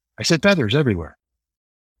 I said, "Feathers everywhere."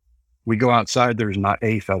 We go outside. There's not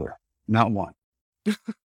a feather, not one. And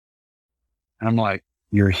I'm like,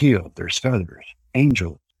 "You're healed. There's feathers.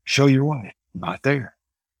 Angels. Show your wife." Not there.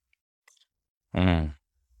 Mm.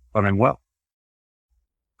 But I'm well.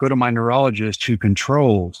 Go to my neurologist who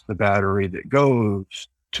controls the battery that goes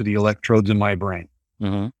to the electrodes in my brain.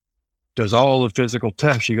 Mm-hmm. Does all the physical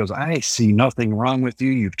tests. She goes, "I see nothing wrong with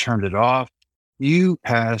you. You've turned it off. You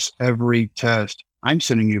pass every test. I'm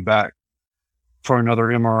sending you back for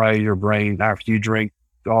another MRI of your brain after you drink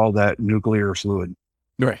all that nuclear fluid."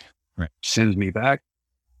 Right. Sends me back.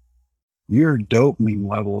 "Your dopamine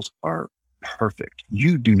levels are perfect.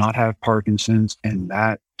 You do not have Parkinson's, and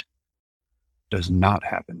that does not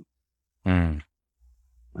happen." Mm.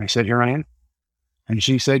 I said, "Here I am." And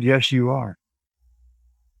she said, "Yes, you are.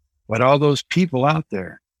 But all those people out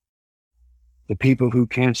there, the people who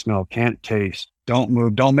can't smell, can't taste, don't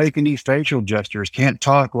move, don't make any facial gestures, can't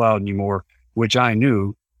talk loud anymore," which I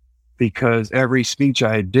knew because every speech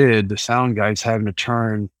I did, the sound guys having to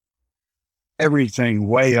turn everything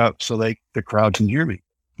way up so the crowd can hear me.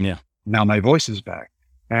 Yeah. Now my voice is back.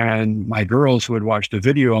 And my girls who had watched a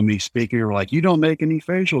video of me speaking were like, "You don't make any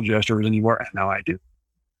facial gestures anymore." And now I do.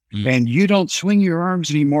 Mm. "And you don't swing your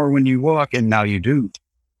arms anymore when you walk." And now you do.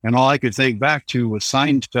 And all I could think back to was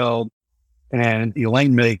Seinfeld and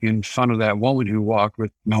Elaine making fun of that woman who walked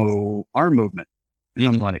with no arm movement. And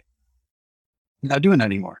I'm like, I'm not doing that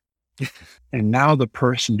anymore. And now the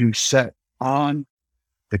person who sat on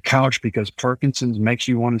the couch because Parkinson's makes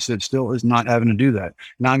you want to sit still is not having to do that.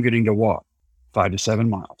 Now I'm getting to walk 5 to 7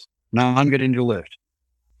 miles. Now I'm getting to lift.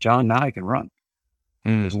 John, now I can run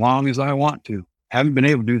as long as I want to. Haven't been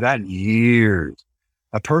able to do that in years.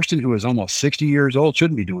 A person who is almost 60 years old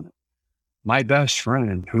shouldn't be doing it. My best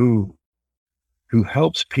friend who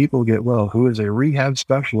helps people get well, who is a rehab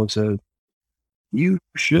specialist, says, "You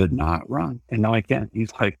should not run." And now I can.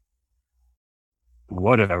 He's like,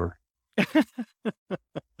 "Whatever."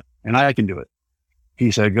 And I can do it.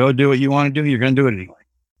 He said, "Go do what you want to do. You're going to do it anyway."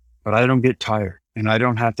 But I don't get tired and I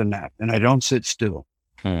don't have to nap and I don't sit still.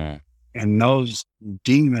 Hmm. And those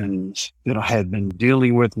demons that I had been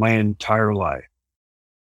dealing with my entire life,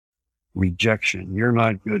 rejection, you're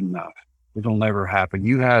not good enough, it'll never happen,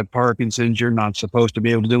 you have Parkinson's, you're not supposed to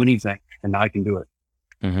be able to do anything, and I can do it.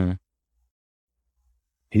 Mm-hmm.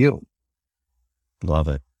 Healed. Love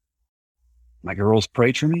it. My girls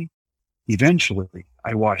prayed for me. Eventually,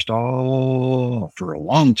 I watched for a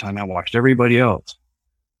long time, I watched everybody else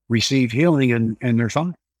receive healing and they're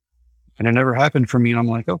fine. And it never happened for me. And I'm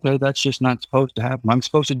like, okay, that's just not supposed to happen. I'm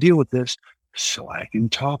supposed to deal with this so I can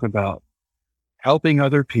talk about helping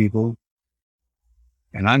other people.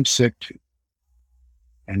 And I'm sick too.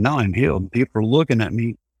 And now I'm healed. People are looking at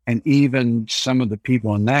me. And even some of the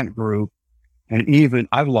people in that group, and even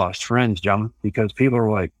I've lost friends, John, because people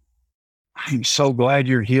are like, "I'm so glad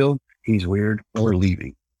you're healed." He's weird. We're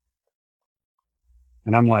leaving.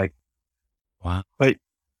 And I'm like, Wow. "But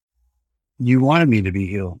you wanted me to be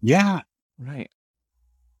healed." "Yeah." Right.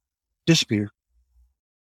 Disappear.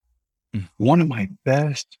 Mm. One of my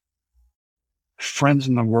best friends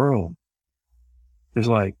in the world is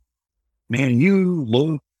like, "Man, you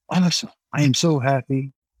look awesome. I am so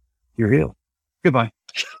happy you're healed. Goodbye."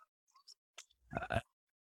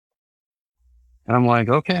 And I'm like,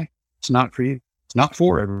 okay, it's not for you. It's not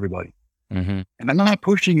for everybody. Mm-hmm. And I'm not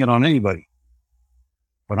pushing it on anybody,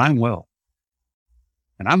 but I'm well.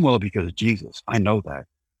 And I'm well because of Jesus. I know that.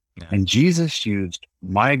 Yeah. And Jesus used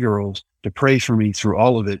my girls to pray for me through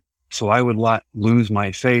all of it so I would not lose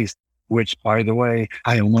my faith, which, by the way,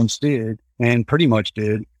 I almost did and pretty much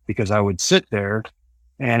did, because I would sit there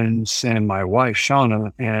and send my wife,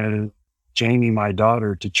 Shauna, and Jamie, my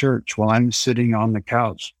daughter, to church while I'm sitting on the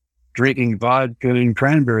couch drinking vodka and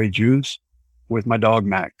cranberry juice with my dog,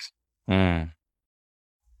 Max. Mm.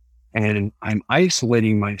 And I'm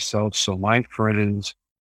isolating myself so my friends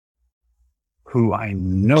who I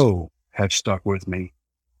know have stuck with me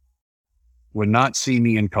would not see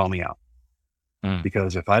me and call me out. Mm.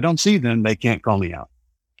 Because if I don't see them, they can't call me out.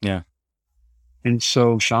 Yeah. And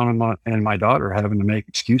so Sean and my daughter are having to make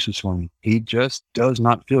excuses for me. He just does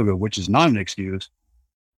not feel good, which is not an excuse.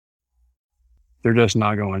 They're just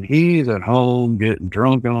not going, he's at home getting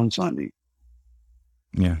drunk on Sunday.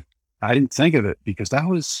 Yeah. I didn't think of it because that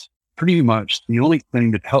was pretty much the only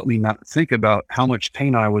thing that helped me not think about how much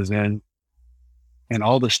pain I was in and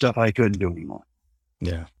all the stuff I couldn't do anymore.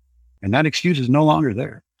 Yeah. And that excuse is no longer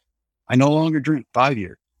there. I no longer drink 5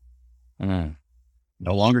 years. Mm.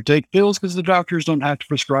 No longer take pills because the doctors don't have to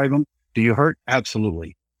prescribe them. Do you hurt?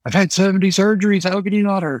 Absolutely. I've had 70 surgeries. How can you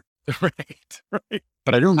not hurt? Right. Right.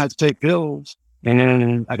 But I don't have to take pills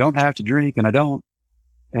and I don't have to drink and I don't.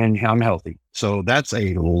 And I'm healthy. So that's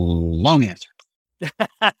a long answer.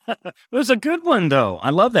 It was a good one, though. I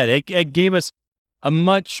love that. It gave us a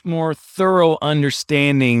much more thorough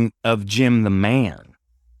understanding of Jim the man.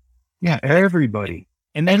 Yeah, everybody.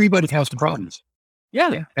 And Everybody has problems.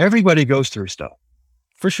 Yeah, Everybody goes through stuff.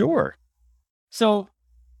 for sure. So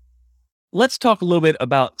let's talk a little bit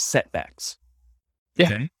about setbacks.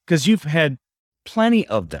 Yeah. Because you've had plenty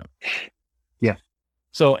of them. Yeah.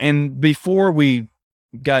 So, and before we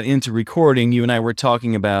got into recording, you and I were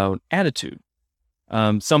talking about attitude.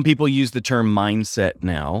 Some people use the term mindset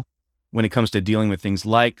now when it comes to dealing with things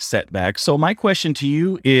like setbacks. So my question to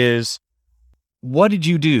you is, what did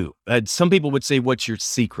you do? Some people would say, what's your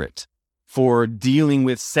secret for dealing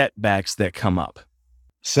with setbacks that come up?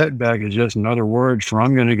 Setback is just another word for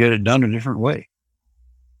I'm going to get it done a different way.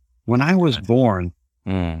 When I was born,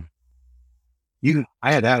 Mm.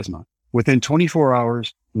 I had asthma. Within 24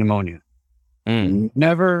 hours, pneumonia. Mm.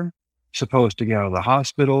 Never supposed to get out of the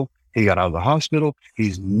hospital. He got out of the hospital.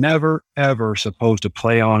 He's never, ever supposed to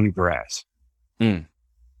play on grass. Mm.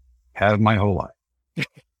 Have my whole life.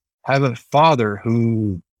 Have a father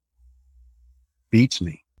who beats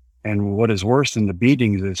me. And what is worse than the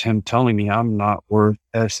beatings is him telling me I'm not worth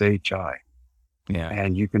SHI Yeah.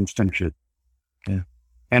 and you can finish it. Yeah.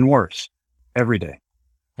 And worse, every day.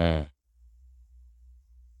 Mm.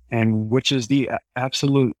 And which is the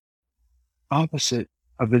absolute opposite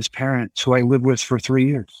of his parents who I lived with for 3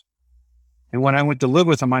 years. And when I went to live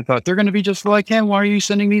with them, I thought, they're going to be just like him. Why are you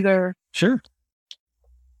sending me there? Sure.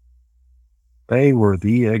 They were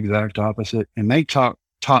the exact opposite. And they taught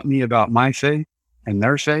me about my faith and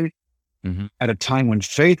their faith at a time when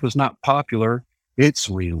faith was not popular. It's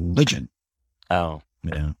religion. Oh,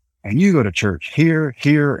 yeah. And you go to church here,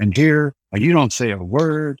 here, and here, and you don't say a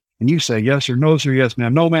word. And you say yes or no, sir, yes,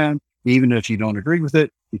 ma'am, no, ma'am, even if you don't agree with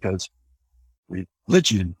it, because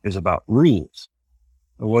religion is about rules.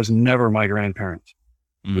 It was never my grandparents.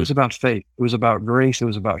 It was about faith. It was about grace. It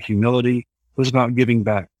was about humility. It was about giving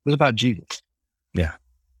back. It was about Jesus. Yeah.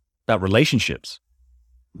 About relationships.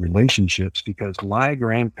 Relationships, because my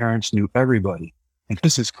grandparents knew everybody. And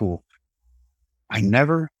this is cool. I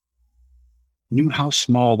never knew how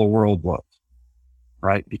small the world was,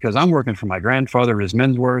 right? Because I'm working for my grandfather at his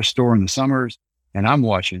menswear store in the summers, and I'm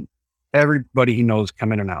watching everybody he knows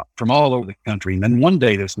come in and out from all over the country. And then one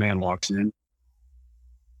day this man walks in,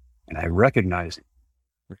 and I recognize him.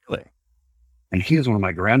 Really? And he is one of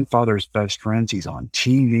my grandfather's best friends. He's on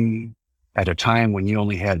TV at a time when you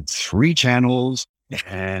only had 3 channels,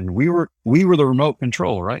 and we were the remote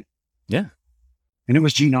control, right? Yeah. And it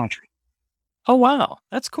was Gene Autry. Oh, wow.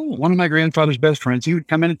 That's cool. One of my grandfather's best friends. He would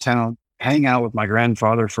come into town, hang out with my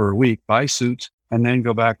grandfather for a week, buy suits, and then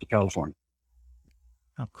go back to California.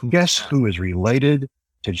 Oh, cool. Guess who is related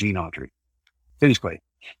to Gene Autry? Dennis Quaid.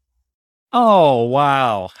 Oh,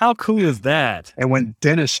 wow. How cool is that? And when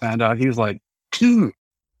Dennis found out, he was like, dude,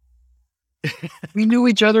 we knew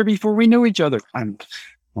each other before we knew each other. I'm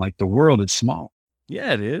like, the world is small.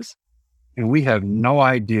 Yeah, it is. And we have no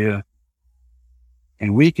idea.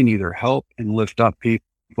 And we can either help and lift up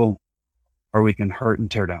people, or we can hurt and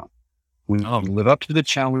tear down. We can live up to the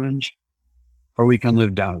challenge, or we can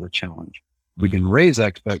live down to the challenge. We can raise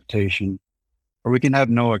expectation, or we can have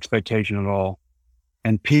no expectation at all.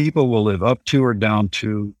 And people will live up to or down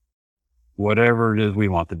to whatever it is we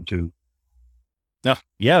want them to. No,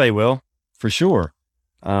 yeah, they will, for sure.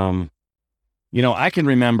 I can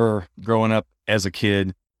remember growing up as a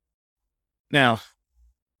kid. Now,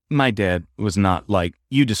 my dad was not like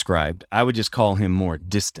you described. I would just call him more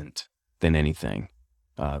distant than anything.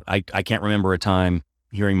 I can't remember a time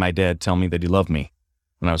hearing my dad tell me that he loved me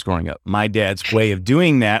when I was growing up. My dad's way of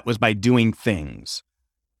doing that was by doing things.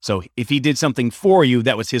 So if he did something for you,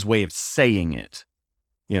 that was his way of saying it.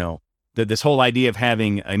 This whole idea of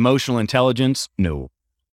having emotional intelligence, no.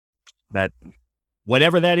 That,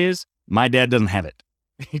 whatever that is, my dad doesn't have it.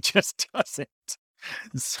 He just doesn't.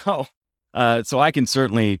 So I can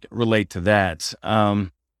certainly relate to that.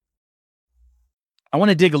 I want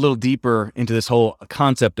to dig a little deeper into this whole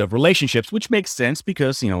concept of relationships, which makes sense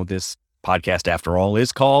because, this podcast, after all,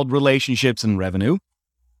 is called Relationships and Revenue.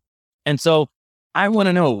 And so I want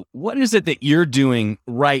to know, what is it that you're doing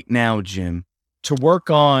right now, Jim, to work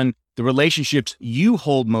on the relationships you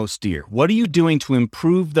hold most dear? What are you doing to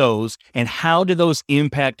improve those, and how do those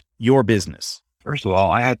impact your business? First of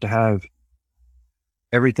all, I had to have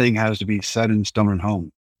everything has to be set in stone at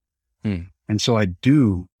home. And so I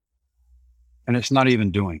do, and it's not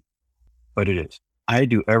even doing, but it is. I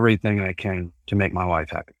do everything I can to make my wife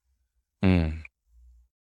happy.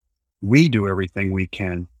 We do everything we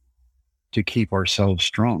can to keep ourselves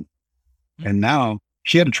strong. And now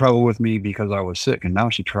she had to travel with me because I was sick. And now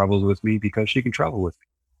she travels with me because she can travel with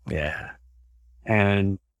me. Yeah.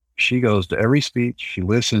 And she goes to every speech. She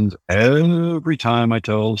listens every time I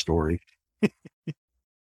tell a story.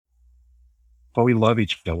 But we love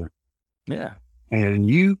each other. Yeah. And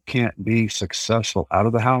you can't be successful out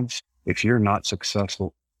of the house if you're not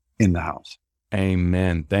successful in the house.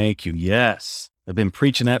 Amen. Thank you. Yes. I've been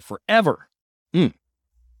preaching that forever. And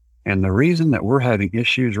the reason that we're having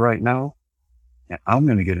issues right now, and I'm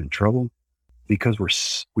going to get in trouble, because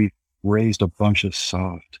we've raised a bunch of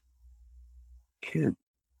soft kids.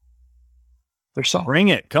 They're soft. Bring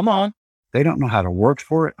it. Come on. They don't know how to work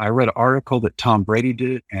for it. I read an article that Tom Brady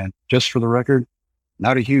did, and just for the record,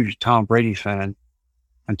 not a huge Tom Brady fan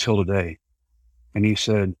until today. And he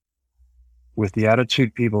said, with the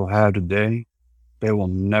attitude people have today, they will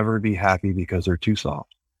never be happy because they're too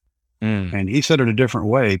soft. And he said it a different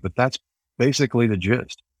way, but that's basically the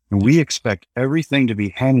gist. And we expect everything to be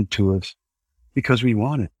handed to us because we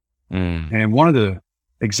want it. And one of the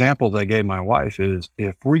examples I gave my wife is,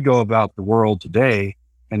 if we go about the world today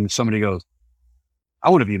and somebody goes, I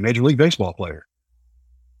want to be a Major League Baseball player.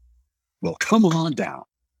 Well, come on down.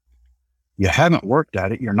 You haven't worked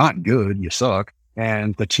at it. You're not good. You suck.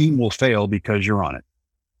 And the team will fail because you're on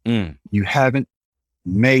it. You haven't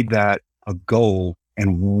made that a goal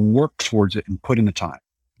and worked towards it and put in the time.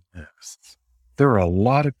 Yes. There are a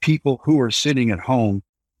lot of people who are sitting at home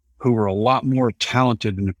who are a lot more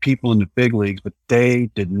talented than the people in the big leagues, but they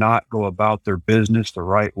did not go about their business the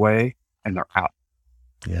right way, and they're out.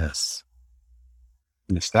 Yes.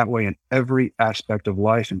 And it's that way in every aspect of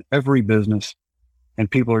life, in every business. And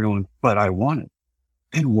people are going, but I want it.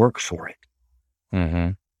 Then work for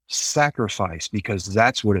it. Sacrifice, because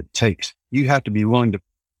that's what it takes. You have to be willing to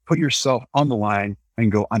put yourself on the line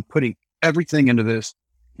and go, I'm putting everything into this.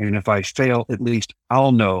 And if I fail, at least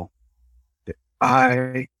I'll know that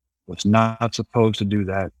I was not supposed to do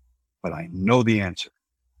that, but I know the answer.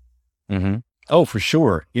 Oh, for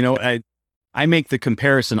sure. You know, I make the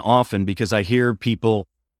comparison often because I hear people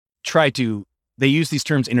they use these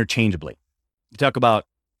terms interchangeably. You talk about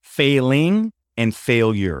failing and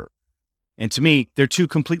failure. And to me, they're two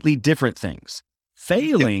completely different things.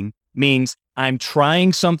 Failing means I'm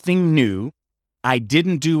trying something new, I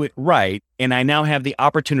didn't do it right, and I now have the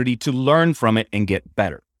opportunity to learn from it and get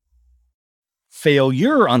better.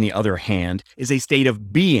 Failure, on the other hand, is a state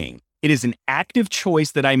of being. It is an active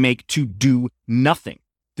choice that I make to do nothing,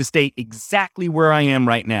 to stay exactly where I am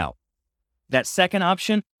right now. That second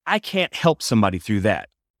option, I can't help somebody through that.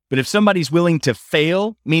 But if somebody's willing to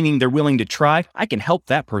fail, meaning they're willing to try, I can help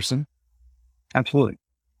that person. Absolutely.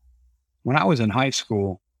 When I was in high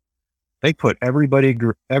school, they put everybody's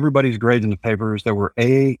grades in the papers that were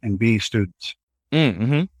A and B students.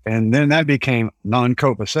 And then that became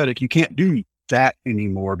non-copacetic. You can't do that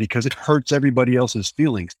anymore because it hurts everybody else's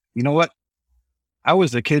feelings. You know what? I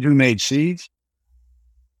was the kid who made C's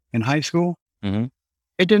in high school. It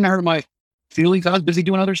didn't hurt my feelings. I was busy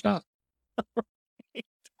doing other stuff.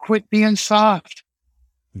 Quit being soft.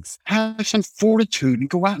 Have some fortitude and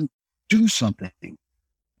go out and do something.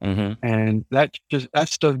 And that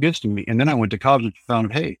stuff gets to me. And then I went to college and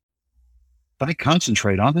found, hey, if I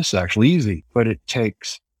concentrate on this, it's actually easy, but it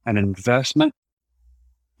takes an investment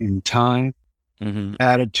in time,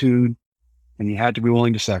 attitude, and you had to be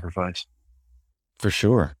willing to sacrifice. For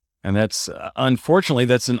sure. And that's, unfortunately,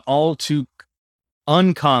 that's an all too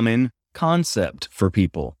uncommon concept for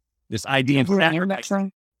people. This idea of sacrifice.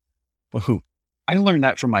 I learned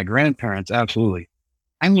that from my grandparents. Absolutely.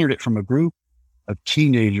 I learned it from a group of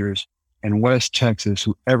teenagers in West Texas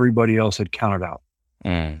who everybody else had counted out.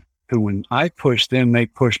 Who, when I pushed them, they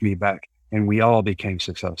pushed me back, and we all became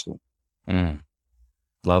successful.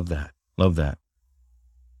 Love that. Love that.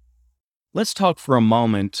 Let's talk for a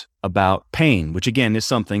moment about pain, which again is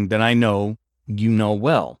something that I know you know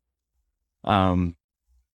well.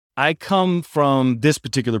 I come from this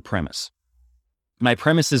particular premise. My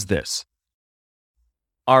premise is this.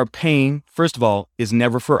 Our pain, first of all, is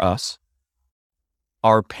never for us.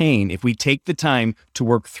 Our pain, if we take the time to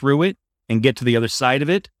work through it and get to the other side of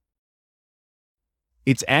it,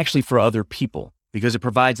 it's actually for other people. because it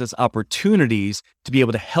provides us opportunities to be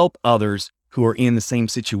able to help others who are in the same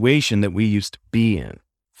situation that we used to be in,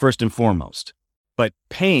 first and foremost. But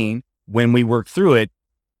pain, when we work through it,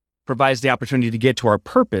 provides the opportunity to get to our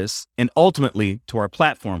purpose and ultimately to our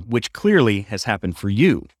platform, which clearly has happened for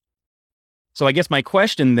you. So I guess my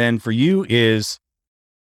question then for you is,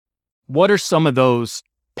 what are some of those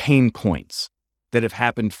pain points that have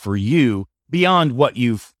happened for you beyond what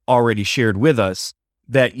you've already shared with us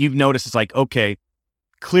that you've noticed? It's like, okay,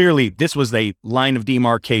 clearly this was a line of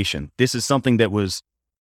demarcation. This is something that was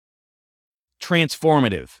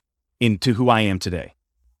transformative into who I am today.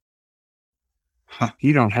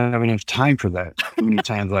 You don't have enough time for that. How many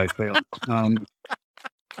times I failed.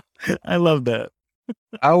 I love that.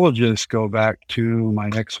 I will just go back to my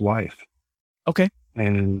ex-wife. Okay.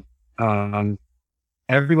 And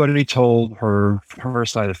everybody told her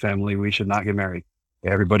side of the family we should not get married.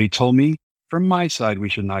 Everybody told me from my side we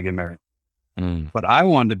should not get married. But I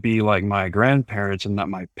wanted to be like my grandparents and not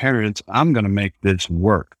my parents. I'm going to make this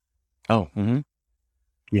work. Oh,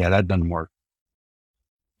 yeah, that doesn't work.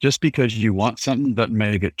 Just because you want something doesn't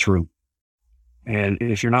make it true. And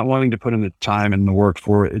if you're not willing to put in the time and the work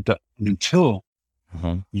for it, until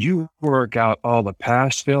you work out all the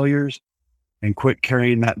past failures and quit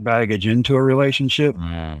carrying that baggage into a relationship,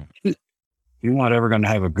 you're not ever going to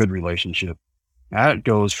have a good relationship. That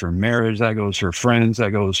goes for marriage, that goes for friends, that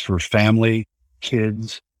goes for family,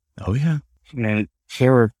 kids. Oh, yeah. And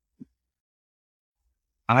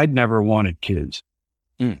I'd never wanted kids,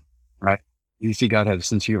 right? You see, God had a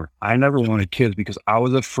sense of humor. I never wanted kids because I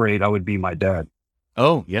was afraid I would be my dad.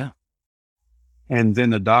 Oh, yeah. And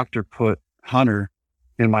then the doctor put Hunter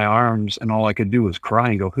in my arms, and all I could do was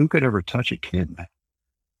cry and go, who could ever touch a kid,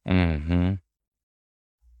 man?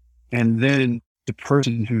 And then the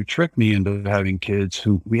person who tricked me into having kids,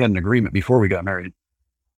 who we had an agreement before we got married,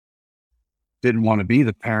 didn't want to be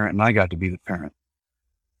the parent, and I got to be the parent.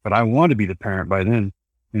 But I wanted to be the parent by then.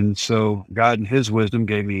 And so God in his wisdom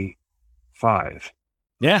gave me 5.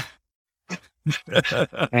 Yeah.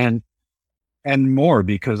 and more,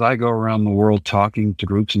 because I go around the world talking to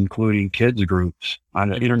groups, including kids groups.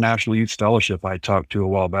 On an International Youth Fellowship I talked to a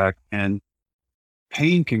while back, and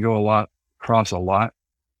pain can go across a lot.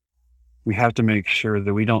 We have to make sure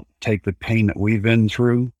that we don't take the pain that we've been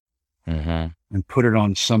through and put it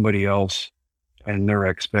on somebody else and their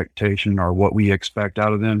expectation or what we expect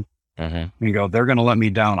out of them. And go, they're going to let me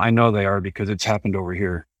down. I know they are, because it's happened over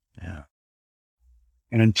here. Yeah.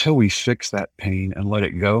 And until we fix that pain and let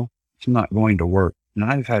it go, it's not going to work. And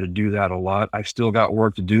I've had to do that a lot. I've still got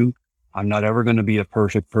work to do. I'm not ever going to be a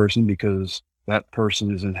perfect person, because that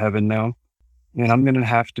person is in heaven now. And I'm going to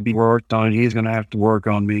have to be worked on. He's going to have to work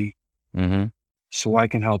on me so I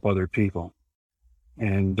can help other people.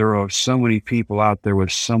 And there are so many people out there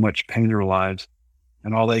with so much pain in their lives,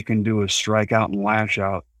 and all they can do is strike out and lash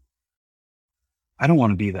out. I don't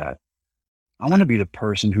want to be that. I want to be the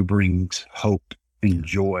person who brings hope and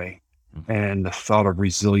joy and the thought of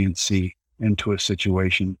resiliency into a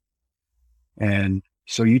situation. And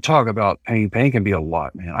so you talk about pain. Pain can be a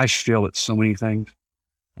lot, man. I feel it so many things.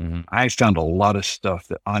 I found a lot of stuff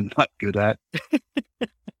that I'm not good at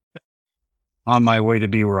on my way to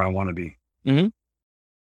be where I want to be.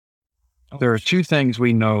 There are 2 things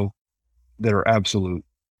we know that are absolute.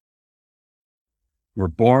 We're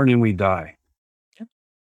born and we die.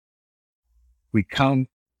 We come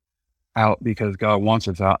out because God wants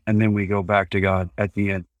us out, and then we go back to God at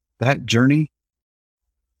the end. That journey,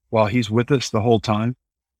 while he's with us the whole time,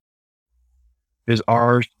 is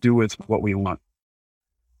ours to do with what we want.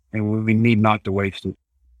 And we need not to waste it.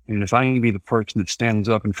 And if I can be the person that stands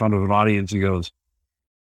up in front of an audience and goes,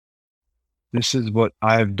 this is what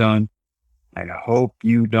I've done, I hope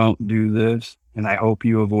you don't do this, and I hope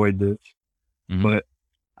you avoid this. But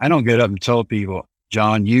I don't get up and tell people,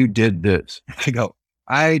 John, you did this. I go,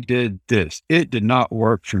 I did this. It did not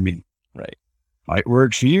work for me. Right. It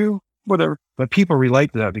worked for you, whatever. But people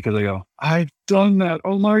relate to that because they go, I've done that.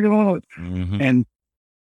 Oh my God. And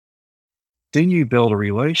then you build a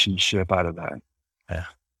relationship out of that. Yeah.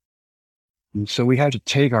 And so we have to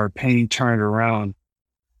take our pain, turn it around,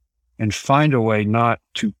 and find a way not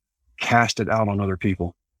to cast it out on other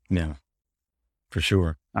people. Yeah, for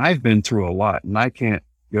sure. I've been through a lot, and I can't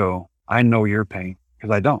go, I know your pain,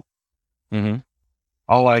 because I don't.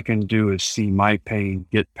 All I can do is see my pain,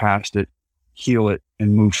 get past it, heal it,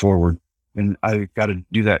 and move forward. And I've got to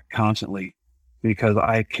do that constantly, because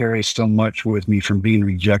I carry so much with me from being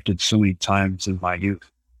rejected so many times in my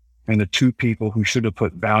youth. And the 2 people who should have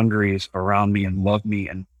put boundaries around me and loved me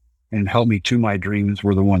and helped me to my dreams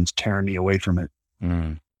were the ones tearing me away from it.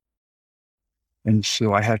 And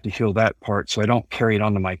so I have to heal that part. So I don't carry it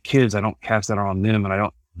on to my kids. I don't cast that on them. And I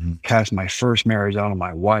don't cast my first marriage out on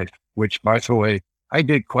my wife, which, by the way, I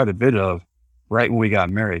did quite a bit of right when we got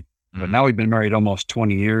married. But now we've been married almost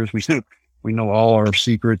 20 years. We know all our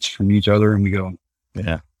secrets from each other, and we go,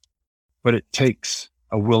 Yeah. But it takes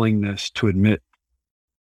a willingness to admit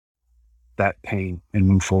that pain and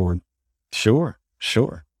move forward. Sure.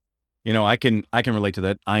 I can relate to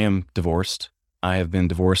that. I am divorced. I have been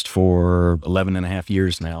divorced for 11 and a half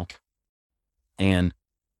years now. And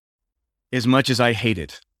as much as I hate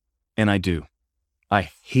it, and I do, I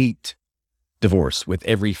hate divorce with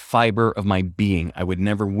every fiber of my being. I would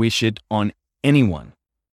never wish it on anyone.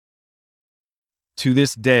 To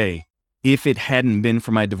this day, if it hadn't been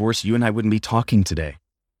for my divorce, you and I wouldn't be talking today.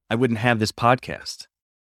 I wouldn't have this podcast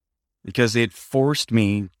because it forced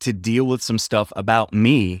me to deal with some stuff about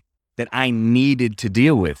me that I needed to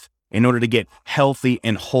deal with in order to get healthy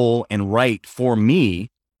and whole and right for me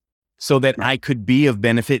so that I could be of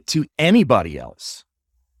benefit to anybody else.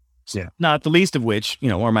 Yeah. Not the least of which,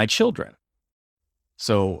 are my children.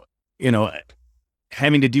 So,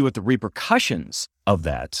 having to deal with the repercussions of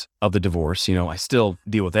that, of the divorce, I still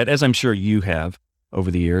deal with that, as I'm sure you have over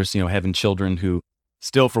the years, having children who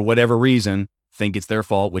still, for whatever reason, think it's their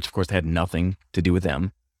fault, which of course had nothing to do with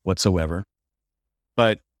them whatsoever.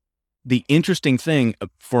 But the interesting thing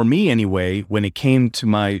for me anyway, when it came to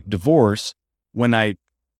my divorce, when I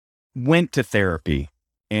went to therapy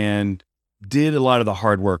and did a lot of the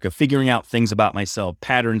hard work of figuring out things about myself,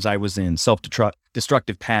 patterns I was in,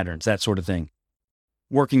 self-destructive patterns, that sort of thing.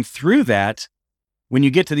 Working through that, when you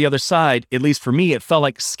get to the other side, at least for me, it felt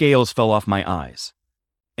like scales fell off my eyes.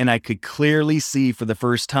 And I could clearly see for the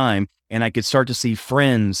first time, and I could start to see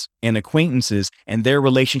friends and acquaintances and their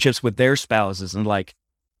relationships with their spouses. And like,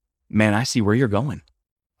 man, I see where you're going.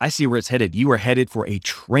 I see where it's headed. You are headed for a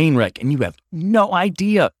train wreck and you have no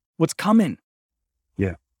idea what's coming.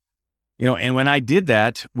 Yeah. And when I did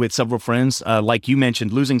that with several friends, like you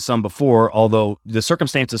mentioned, losing some before, although the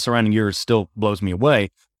circumstances surrounding yours still blows me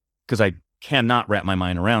away because I cannot wrap my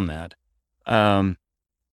mind around that. I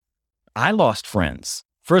lost friends,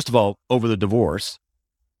 first of all, over the divorce,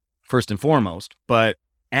 first and foremost. But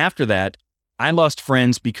after that, I lost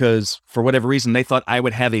friends because for whatever reason, they thought I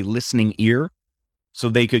would have a listening ear so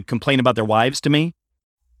they could complain about their wives to me.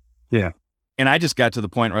 Yeah. And I just got to the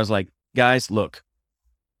point where I was like, guys, look,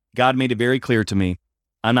 God made it very clear to me,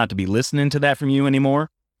 I'm not to be listening to that from you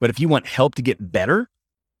anymore. But if you want help to get better,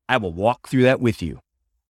 I will walk through that with you.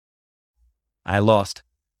 I lost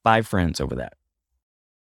 5 friends over that.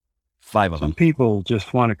 5 of them. Some people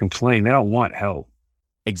just want to complain. They don't want help.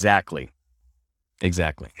 Exactly.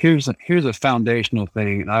 Here's a foundational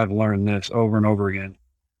thing, and I've learned this over and over again.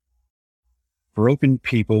 Broken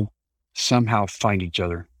people somehow find each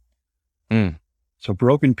other. So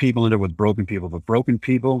broken people end up with broken people, but broken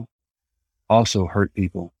people also hurt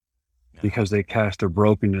people because they cast their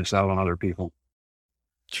brokenness out on other people.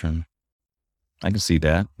 True. I can see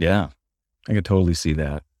that. Yeah. I could totally see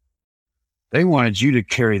that. They wanted you to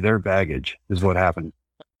carry their baggage is what happened.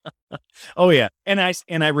 Oh yeah. And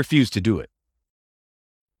I refused to do it.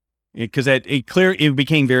 Because it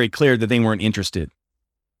became very clear that they weren't interested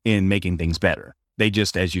in making things better. They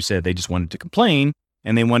just, as you said, they just wanted to complain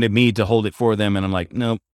and they wanted me to hold it for them. And I'm like,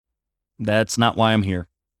 nope, that's not why I'm here.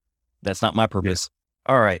 That's not my purpose.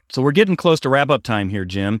 Yeah. All right. So we're getting close to wrap up time here,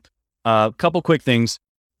 Jim. A couple quick things.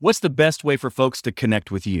 What's the best way for folks to connect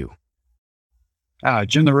with you?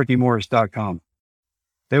 JimTheRickyMorris.com.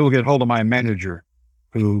 They will get hold of my manager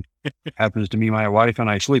who happens to be my wife and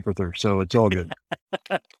I sleep with her. So it's all good.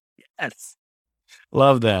 Yes.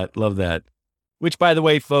 Love that. Which, by the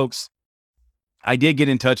way, folks, I did get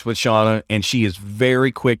in touch with Shauna and she is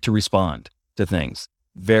very quick to respond to things.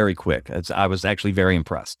 Very quick. I was actually very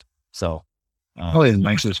impressed. So. Probably the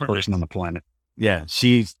nicest person on the planet. Yeah.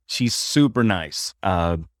 She's super nice.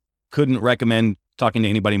 Couldn't recommend talking to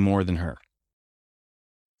anybody more than her.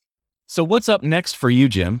 So what's up next for you,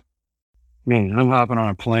 Jim? Man, I'm hopping on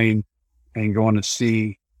a plane and going to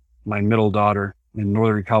see my middle daughter in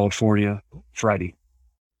Northern California Friday.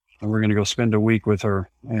 And we're going to go spend a week with her.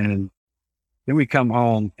 And then we come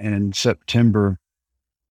home in September.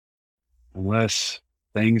 Unless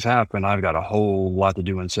things happen, I've got a whole lot to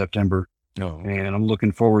do in September. Oh. And I'm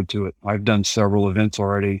looking forward to it. I've done several events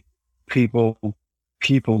already. People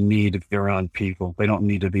need to be around people. They don't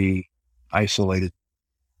need to be isolated.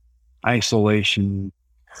 Isolation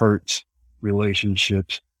hurts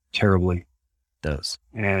relationships terribly. It does.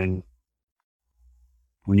 And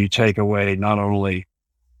when you take away not only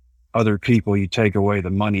other people, you take away the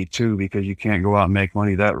money too, because you can't go out and make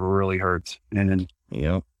money. That really hurts. And then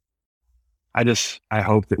yep. I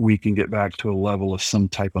hope that we can get back to a level of some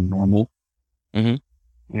type of normal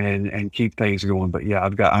Mm-hmm. and keep things going. But yeah,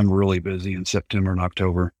 I'm really busy in September and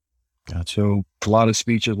October. Gotcha. So a lot of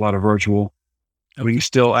speeches, a lot of virtual. Okay. We can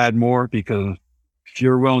still add more because if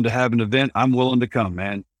you're willing to have an event, I'm willing to come,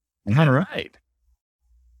 man. All right.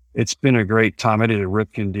 It's been a great time. I did a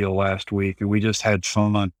Ripken deal last week and we just had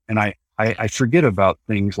fun. And I forget about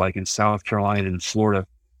things like in South Carolina and Florida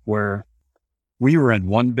where we were in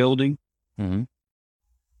one building. Mm-hmm.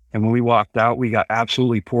 And when we walked out, we got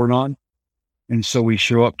absolutely poured on. And so we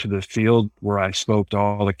show up to the field where I spoke to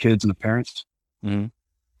all the kids and the parents. Mm-hmm.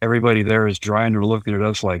 Everybody there is dry and they're looking at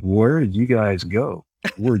us like, where did you guys go?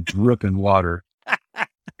 We're dripping water.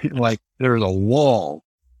 Like there's a wall.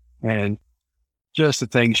 And just the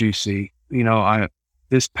things you see,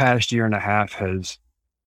 this past year and a half has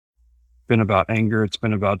been about anger. It's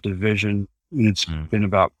been about division. And it's been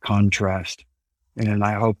about contrast. And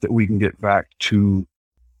I hope that we can get back to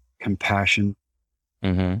compassion.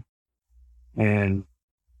 Mm-hmm. And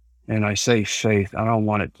I say faith. I don't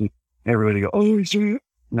want it to everybody go, oh, is it?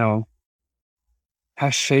 No.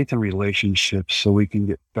 Have faith in relationships so we can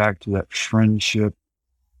get back to that friendship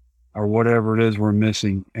or whatever it is we're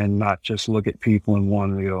missing and not just look at people and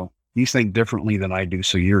want to go, you think differently than I do,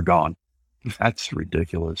 so you're gone. That's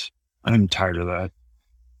ridiculous. I'm tired of that.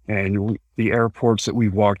 And the airports that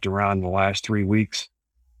we've walked around in the last 3 weeks,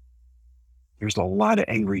 there's a lot of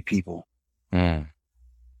angry people. Mm.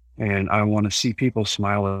 And I want to see people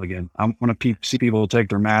smile again. I want to see people take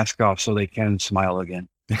their mask off so they can smile again.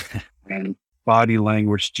 And body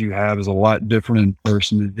language that you have is a lot different in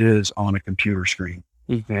person than it is on a computer screen.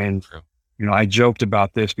 And, I joked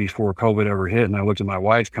about this before COVID ever hit. And I looked at my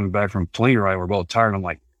wife coming back from a plane ride. We're both tired. I'm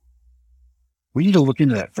like, we need to look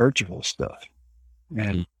into that virtual stuff.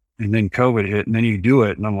 And then COVID hit and then you do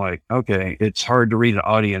it. And I'm like, okay, it's hard to read an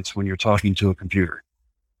audience when you're talking to a computer.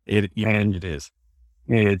 It is.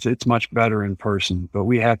 It's much better in person, but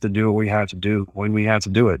we have to do what we have to do when we have to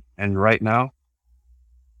do it. And right now,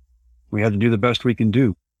 we have to do the best we can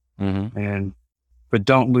do. Mm-hmm. But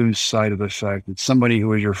don't lose sight of the fact that somebody who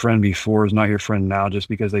was your friend before is not your friend now just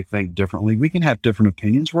because they think differently. We can have different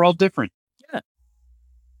opinions. We're all different. Yeah,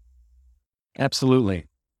 absolutely.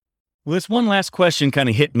 Well, this one last question kind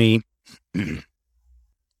of hit me,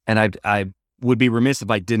 and I would be remiss if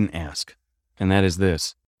I didn't ask, and that is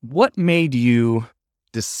this. What made you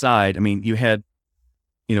decide? I mean, you had,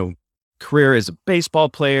 career as a baseball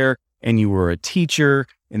player and you were a teacher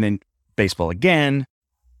and then baseball again,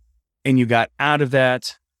 and you got out of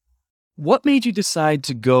that. What made you decide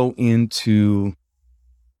to go into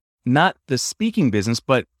not the speaking business,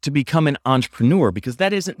 but to become an entrepreneur? Because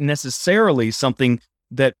that isn't necessarily something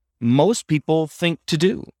that most people think to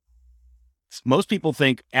do. Most people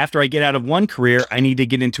think after I get out of one career, I need to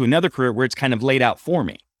get into another career where it's kind of laid out for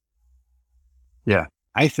me. Yeah.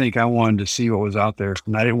 I think I wanted to see what was out there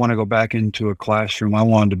and I didn't want to go back into a classroom. I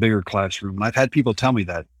wanted a bigger classroom. And I've had people tell me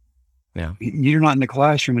that. Yeah. You're not in the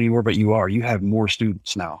classroom anymore, but you are. You have more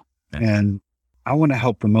students now. Yeah. And I want to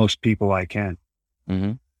help the most people I can.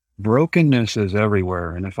 Mm-hmm. Brokenness is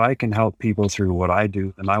everywhere. And if I can help people through what I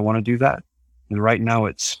do, then I want to do that. And right now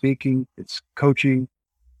it's speaking, it's coaching.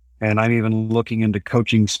 And I'm even looking into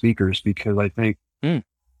coaching speakers because I think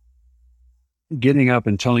getting up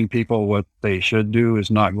and telling people what they should do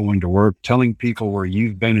is not going to work. Telling people where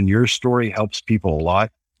you've been in your story helps people a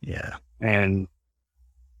lot. Yeah. And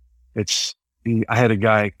I had a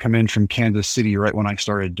guy come in from Kansas City right when I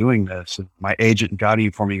started doing this. And my agent got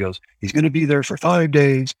him for me. He goes, he's going to be there for 5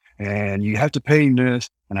 days and you have to pay him this.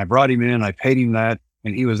 And I brought him in, I paid him that.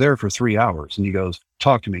 And he was there for 3 hours and he goes,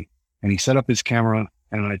 talk to me. And he set up his camera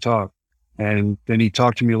and I talked. And then he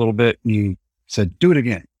talked to me a little bit and he said, do it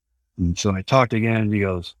again. And so I talked again and he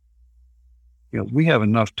goes, we have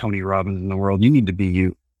enough Tony Robbins in the world. You need to be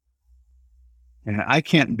you. And I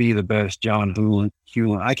can't be the best John Hewlin.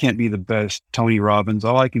 I can't be the best Tony Robbins.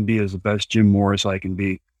 All I can be is the best Jim Morris I can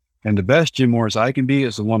be. And the best Jim Morris I can be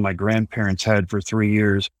is the one my grandparents had for 3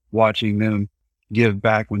 years, watching them give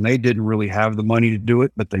back when they didn't really have the money to do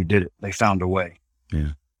it, but they did it. They found a way.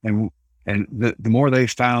 Yeah. And the more they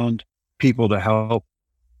found people to help,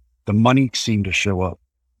 the money seemed to show up.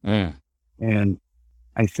 And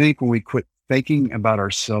I think when we quit thinking about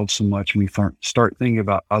ourselves so much, we start thinking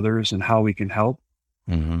about others and how we can help.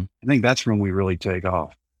 I think that's when we really take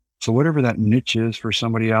off. So whatever that niche is for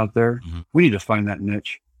somebody out there, we need to find that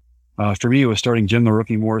niche. For me, it was starting Jim the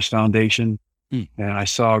Rookie Morris Foundation. And I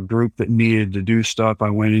saw a group that needed to do stuff. I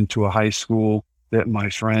went into a high school that my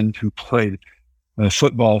friend who played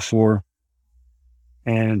football for,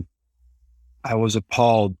 and I was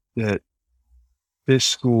appalled that this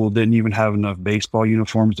school didn't even have enough baseball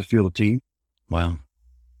uniforms to field a team. Wow.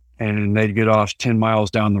 And they'd get off 10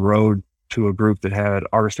 miles down the road to a group that had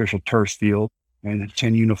artificial turf field and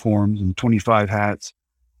 10 uniforms and 25 hats.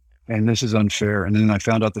 And this is unfair. And then I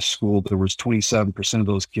found out the school, there was 27% of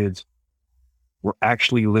those kids were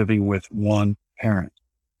actually living with one parent.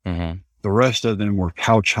 Mm-hmm. The rest of them were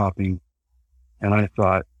couch hopping. And I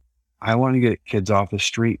thought, I want to get kids off the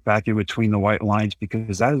street back in between the white lines,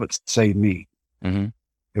 because that's what saved me. Mm-hmm.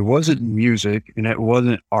 It wasn't music and it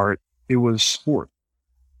wasn't art. It was sport.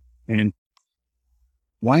 And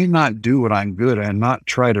why not do what I'm good at and not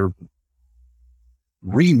try to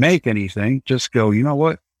remake anything? Just go, you know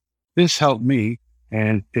what? This helped me.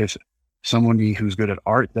 And if somebody who's good at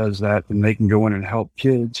art does that, then they can go in and help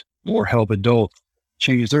kids or help adults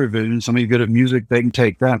change their vision. Somebody good at music, they can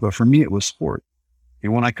take that. But for me, it was sport.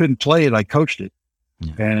 And when I couldn't play it, I coached it.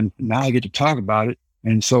 Yeah. And now I get to talk about it.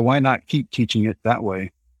 And so why not keep teaching it that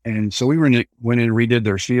way? And so we went in and redid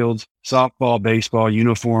their fields, softball, baseball,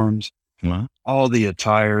 uniforms, Wow. all the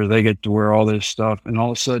attire. They get to wear all this stuff. And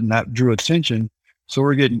all of a sudden that drew attention. So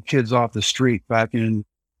we're getting kids off the street back in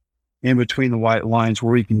between the white lines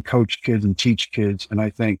where we can coach kids and teach kids. And I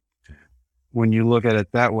think when you look at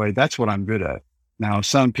it that way, that's what I'm good at. Now,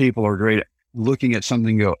 some people are great at looking at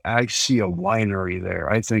something and go, I see a winery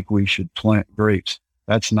there. I think we should plant grapes.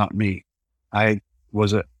 That's not me. I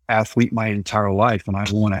was an athlete my entire life, and I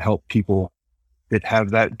want to help people that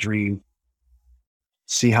have that dream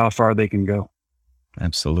see how far they can go.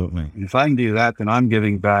 Absolutely. And if I can do that, then I'm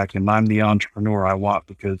giving back and I'm the entrepreneur I want,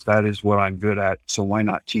 because that is what I'm good at. So why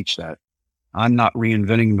not teach that? I'm not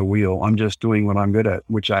reinventing the wheel. I'm just doing what I'm good at,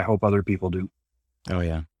 which I hope other people do. Oh,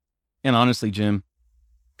 yeah. And honestly, Jim,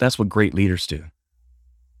 that's what great leaders do.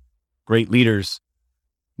 Great leaders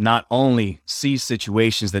not only see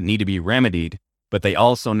situations that need to be remedied, but they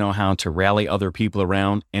also know how to rally other people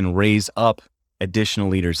around and raise up additional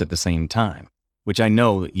leaders at the same time, which I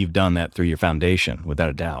know that you've done that through your foundation, without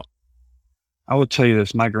a doubt. I will tell you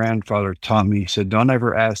this. My grandfather taught me, he said, don't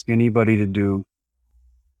ever ask anybody to do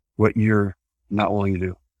what you're not willing to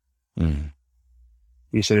do. Mm.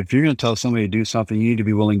 He said, if you're going to tell somebody to do something, you need to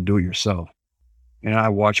be willing to do it yourself. And I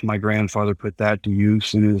watched my grandfather put that to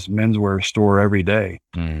use in his menswear store every day.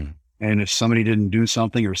 Mm. And if somebody didn't do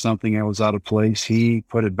something or something that was out of place, he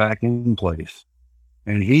put it back in place.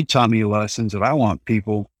 And he taught me lessons that I want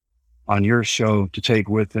people on your show to take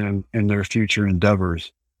with them in their future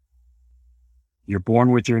endeavors. You're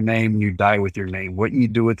born with your name and you die with your name. What you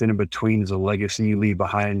do with it in between is a legacy you leave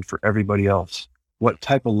behind for everybody else. What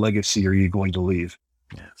type of legacy are you going to leave?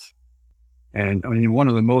 Yes. And I mean, one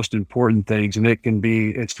of the most important things, and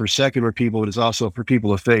it's for secular people, but it's also for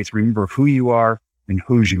people of faith. Remember who you are and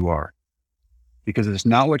whose you are. Because it's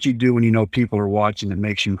not what you do when you know people are watching that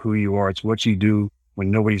makes you who you are. It's what you do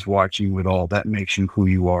when nobody's watching you at all. That makes you who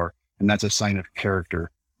you are. And that's a sign of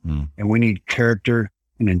character. Mm. And we need character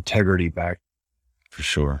and integrity back. For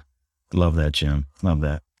sure. Love that, Jim. Love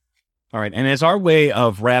that. All right. And as our way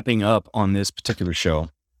of wrapping up on this particular show,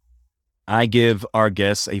 I give our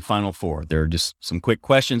guests a final four. There are just some quick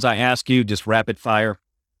questions I ask you, just rapid fire.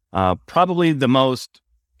 Probably the most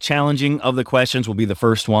challenging of the questions will be the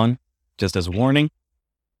first one, just as a warning.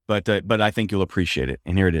 But I think you'll appreciate it.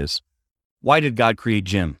 And here it is. Why did God create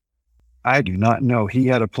Jim? I do not know. He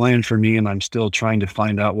had a plan for me, and I'm still trying to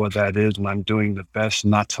find out what that is. And I'm doing the best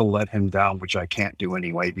not to let him down, which I can't do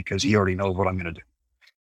anyway, because he already knows what I'm going to do.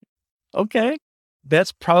 Okay.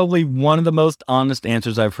 That's probably one of the most honest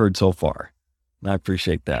answers I've heard so far. I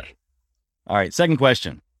appreciate that. All right. Second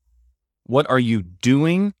question. What are you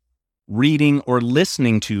doing, reading, or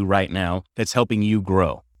listening to right now that's helping you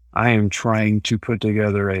grow? I am trying to put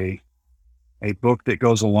together a book that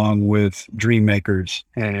goes along with Dream Makers,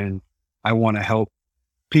 and I want to help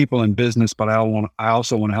people in business, but I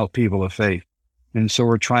also want to help people of faith. And so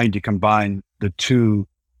we're trying to combine the two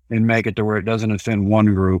and make it to where it doesn't offend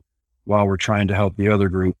one group while we're trying to help the other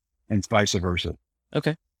group, and vice versa.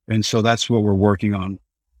 Okay. And so that's what we're working on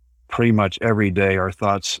pretty much every day. Our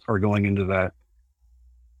thoughts are going into that.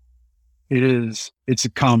 It's a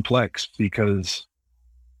complex because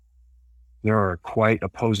there are quite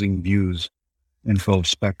opposing views in both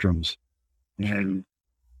spectrums, and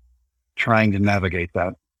trying to navigate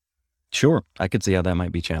that. Sure. I could see how that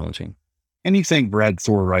might be challenging. Anything Brad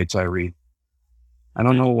Thor writes, I read. I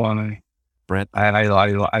don't know why. Brett? I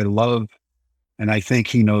love, and I think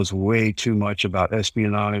he knows way too much about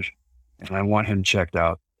espionage, and I want him checked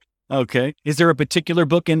out. Okay. Is there a particular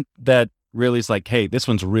book in that really is like, hey, this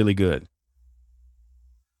one's really good?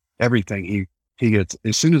 Everything he gets.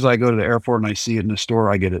 As soon as I go to the airport and I see it in the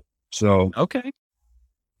store, I get it. So okay.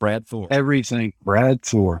 Brad Thor. Everything. Brad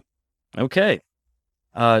Thor. Okay.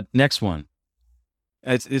 Next one.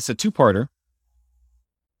 It's a two-parter.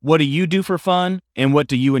 What do you do for fun, and what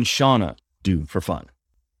do you and Shauna do for fun?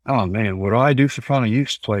 Oh man, what do I do for fun? I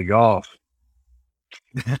used to play golf.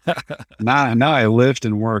 Now I lift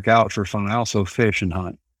and work out for fun. I also fish and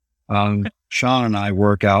hunt. Sean and I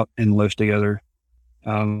work out and lift together.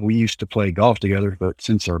 We used to play golf together, but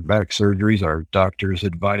since our back surgeries, our doctors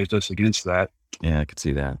advised us against that. Yeah, I could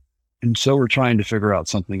see that. And so we're trying to figure out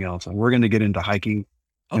something else. And we're going to get into hiking.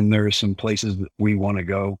 And there are some places that we want to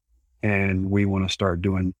go, and we want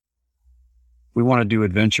to do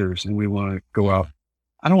adventures, and we want to go out.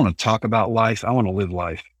 I don't want to talk about life. I want to live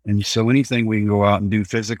life. And so anything we can go out and do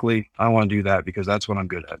physically, I want to do that because that's what I'm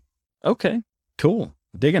good at. Okay, cool.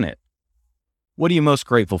 Digging it. What are you most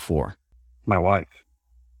grateful for? My wife.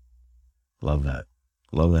 Love that.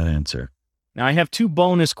 Love that answer. Now I have two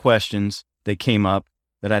bonus questions that came up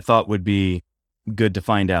that I thought would be good to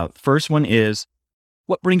find out. First one is,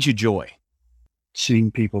 what brings you joy?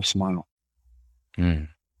 Seeing people smile.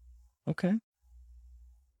 Okay.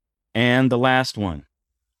 And the last one,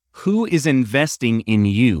 who is investing in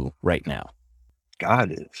you right now?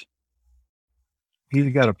 God is.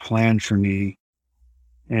 He's got a plan for me.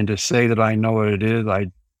 And to say that I know what it is, I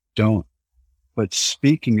don't. But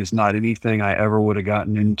speaking is not anything I ever would have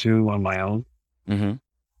gotten into on my own. Mm-hmm.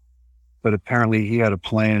 But apparently he had a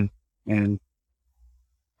plan, and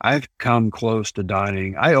I've come close to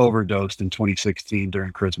dying. I overdosed in 2016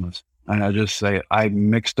 during Christmas. And I just say I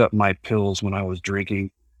mixed up my pills when I was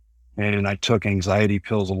drinking, and I took anxiety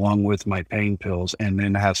pills along with my pain pills, and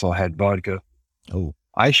then Hassel had vodka. Oh,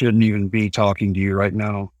 I shouldn't even be talking to you right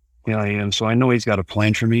now. Here I am. So I know he's got a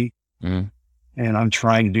plan for me, and I'm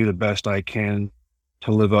trying to do the best I can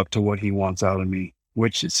to live up to what he wants out of me,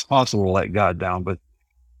 which it's possible to let God down, but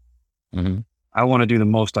I want to do the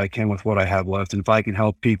most I can with what I have left. And if I can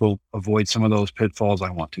help people avoid some of those pitfalls, I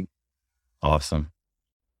want to. Awesome.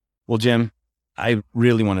 Well, Jim, I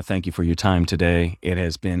really want to thank you for your time today. It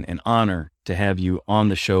has been an honor to have you on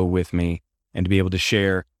the show with me and to be able to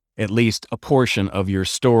share at least a portion of your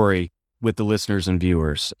story with the listeners and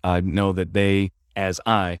viewers. I know that they, as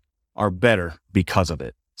I, are better because of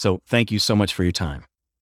it. So thank you so much for your time.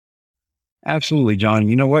 Absolutely, John.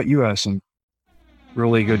 You know what? You asked some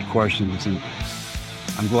really good questions, and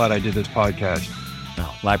I'm glad I did this podcast.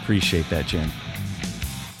 Oh, I appreciate that, Jim.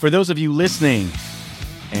 For those of you listening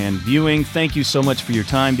and viewing, thank you so much for your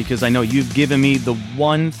time, because I know you've given me the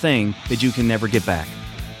one thing that you can never get back,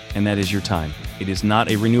 and that is your time. It is not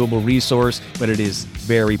a renewable resource, but it is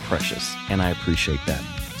very precious, and I appreciate that.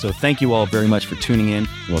 So thank you all very much for tuning in,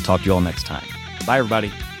 and we'll talk to you all next time. Bye, everybody.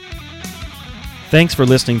 Thanks for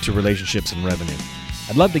listening to Relationships and Revenue.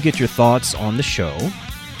 I'd love to get your thoughts on the show.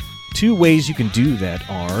 Two ways you can do that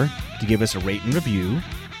are to give us a rate and review,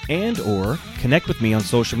 and or connect with me on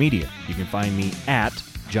social media. You can find me at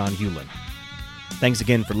John Hewlin. Thanks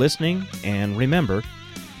again for listening, and remember,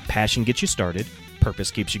 passion gets you started,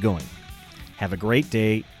 purpose keeps you going. Have a great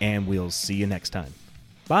day, and we'll see you next time.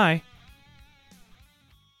 Bye.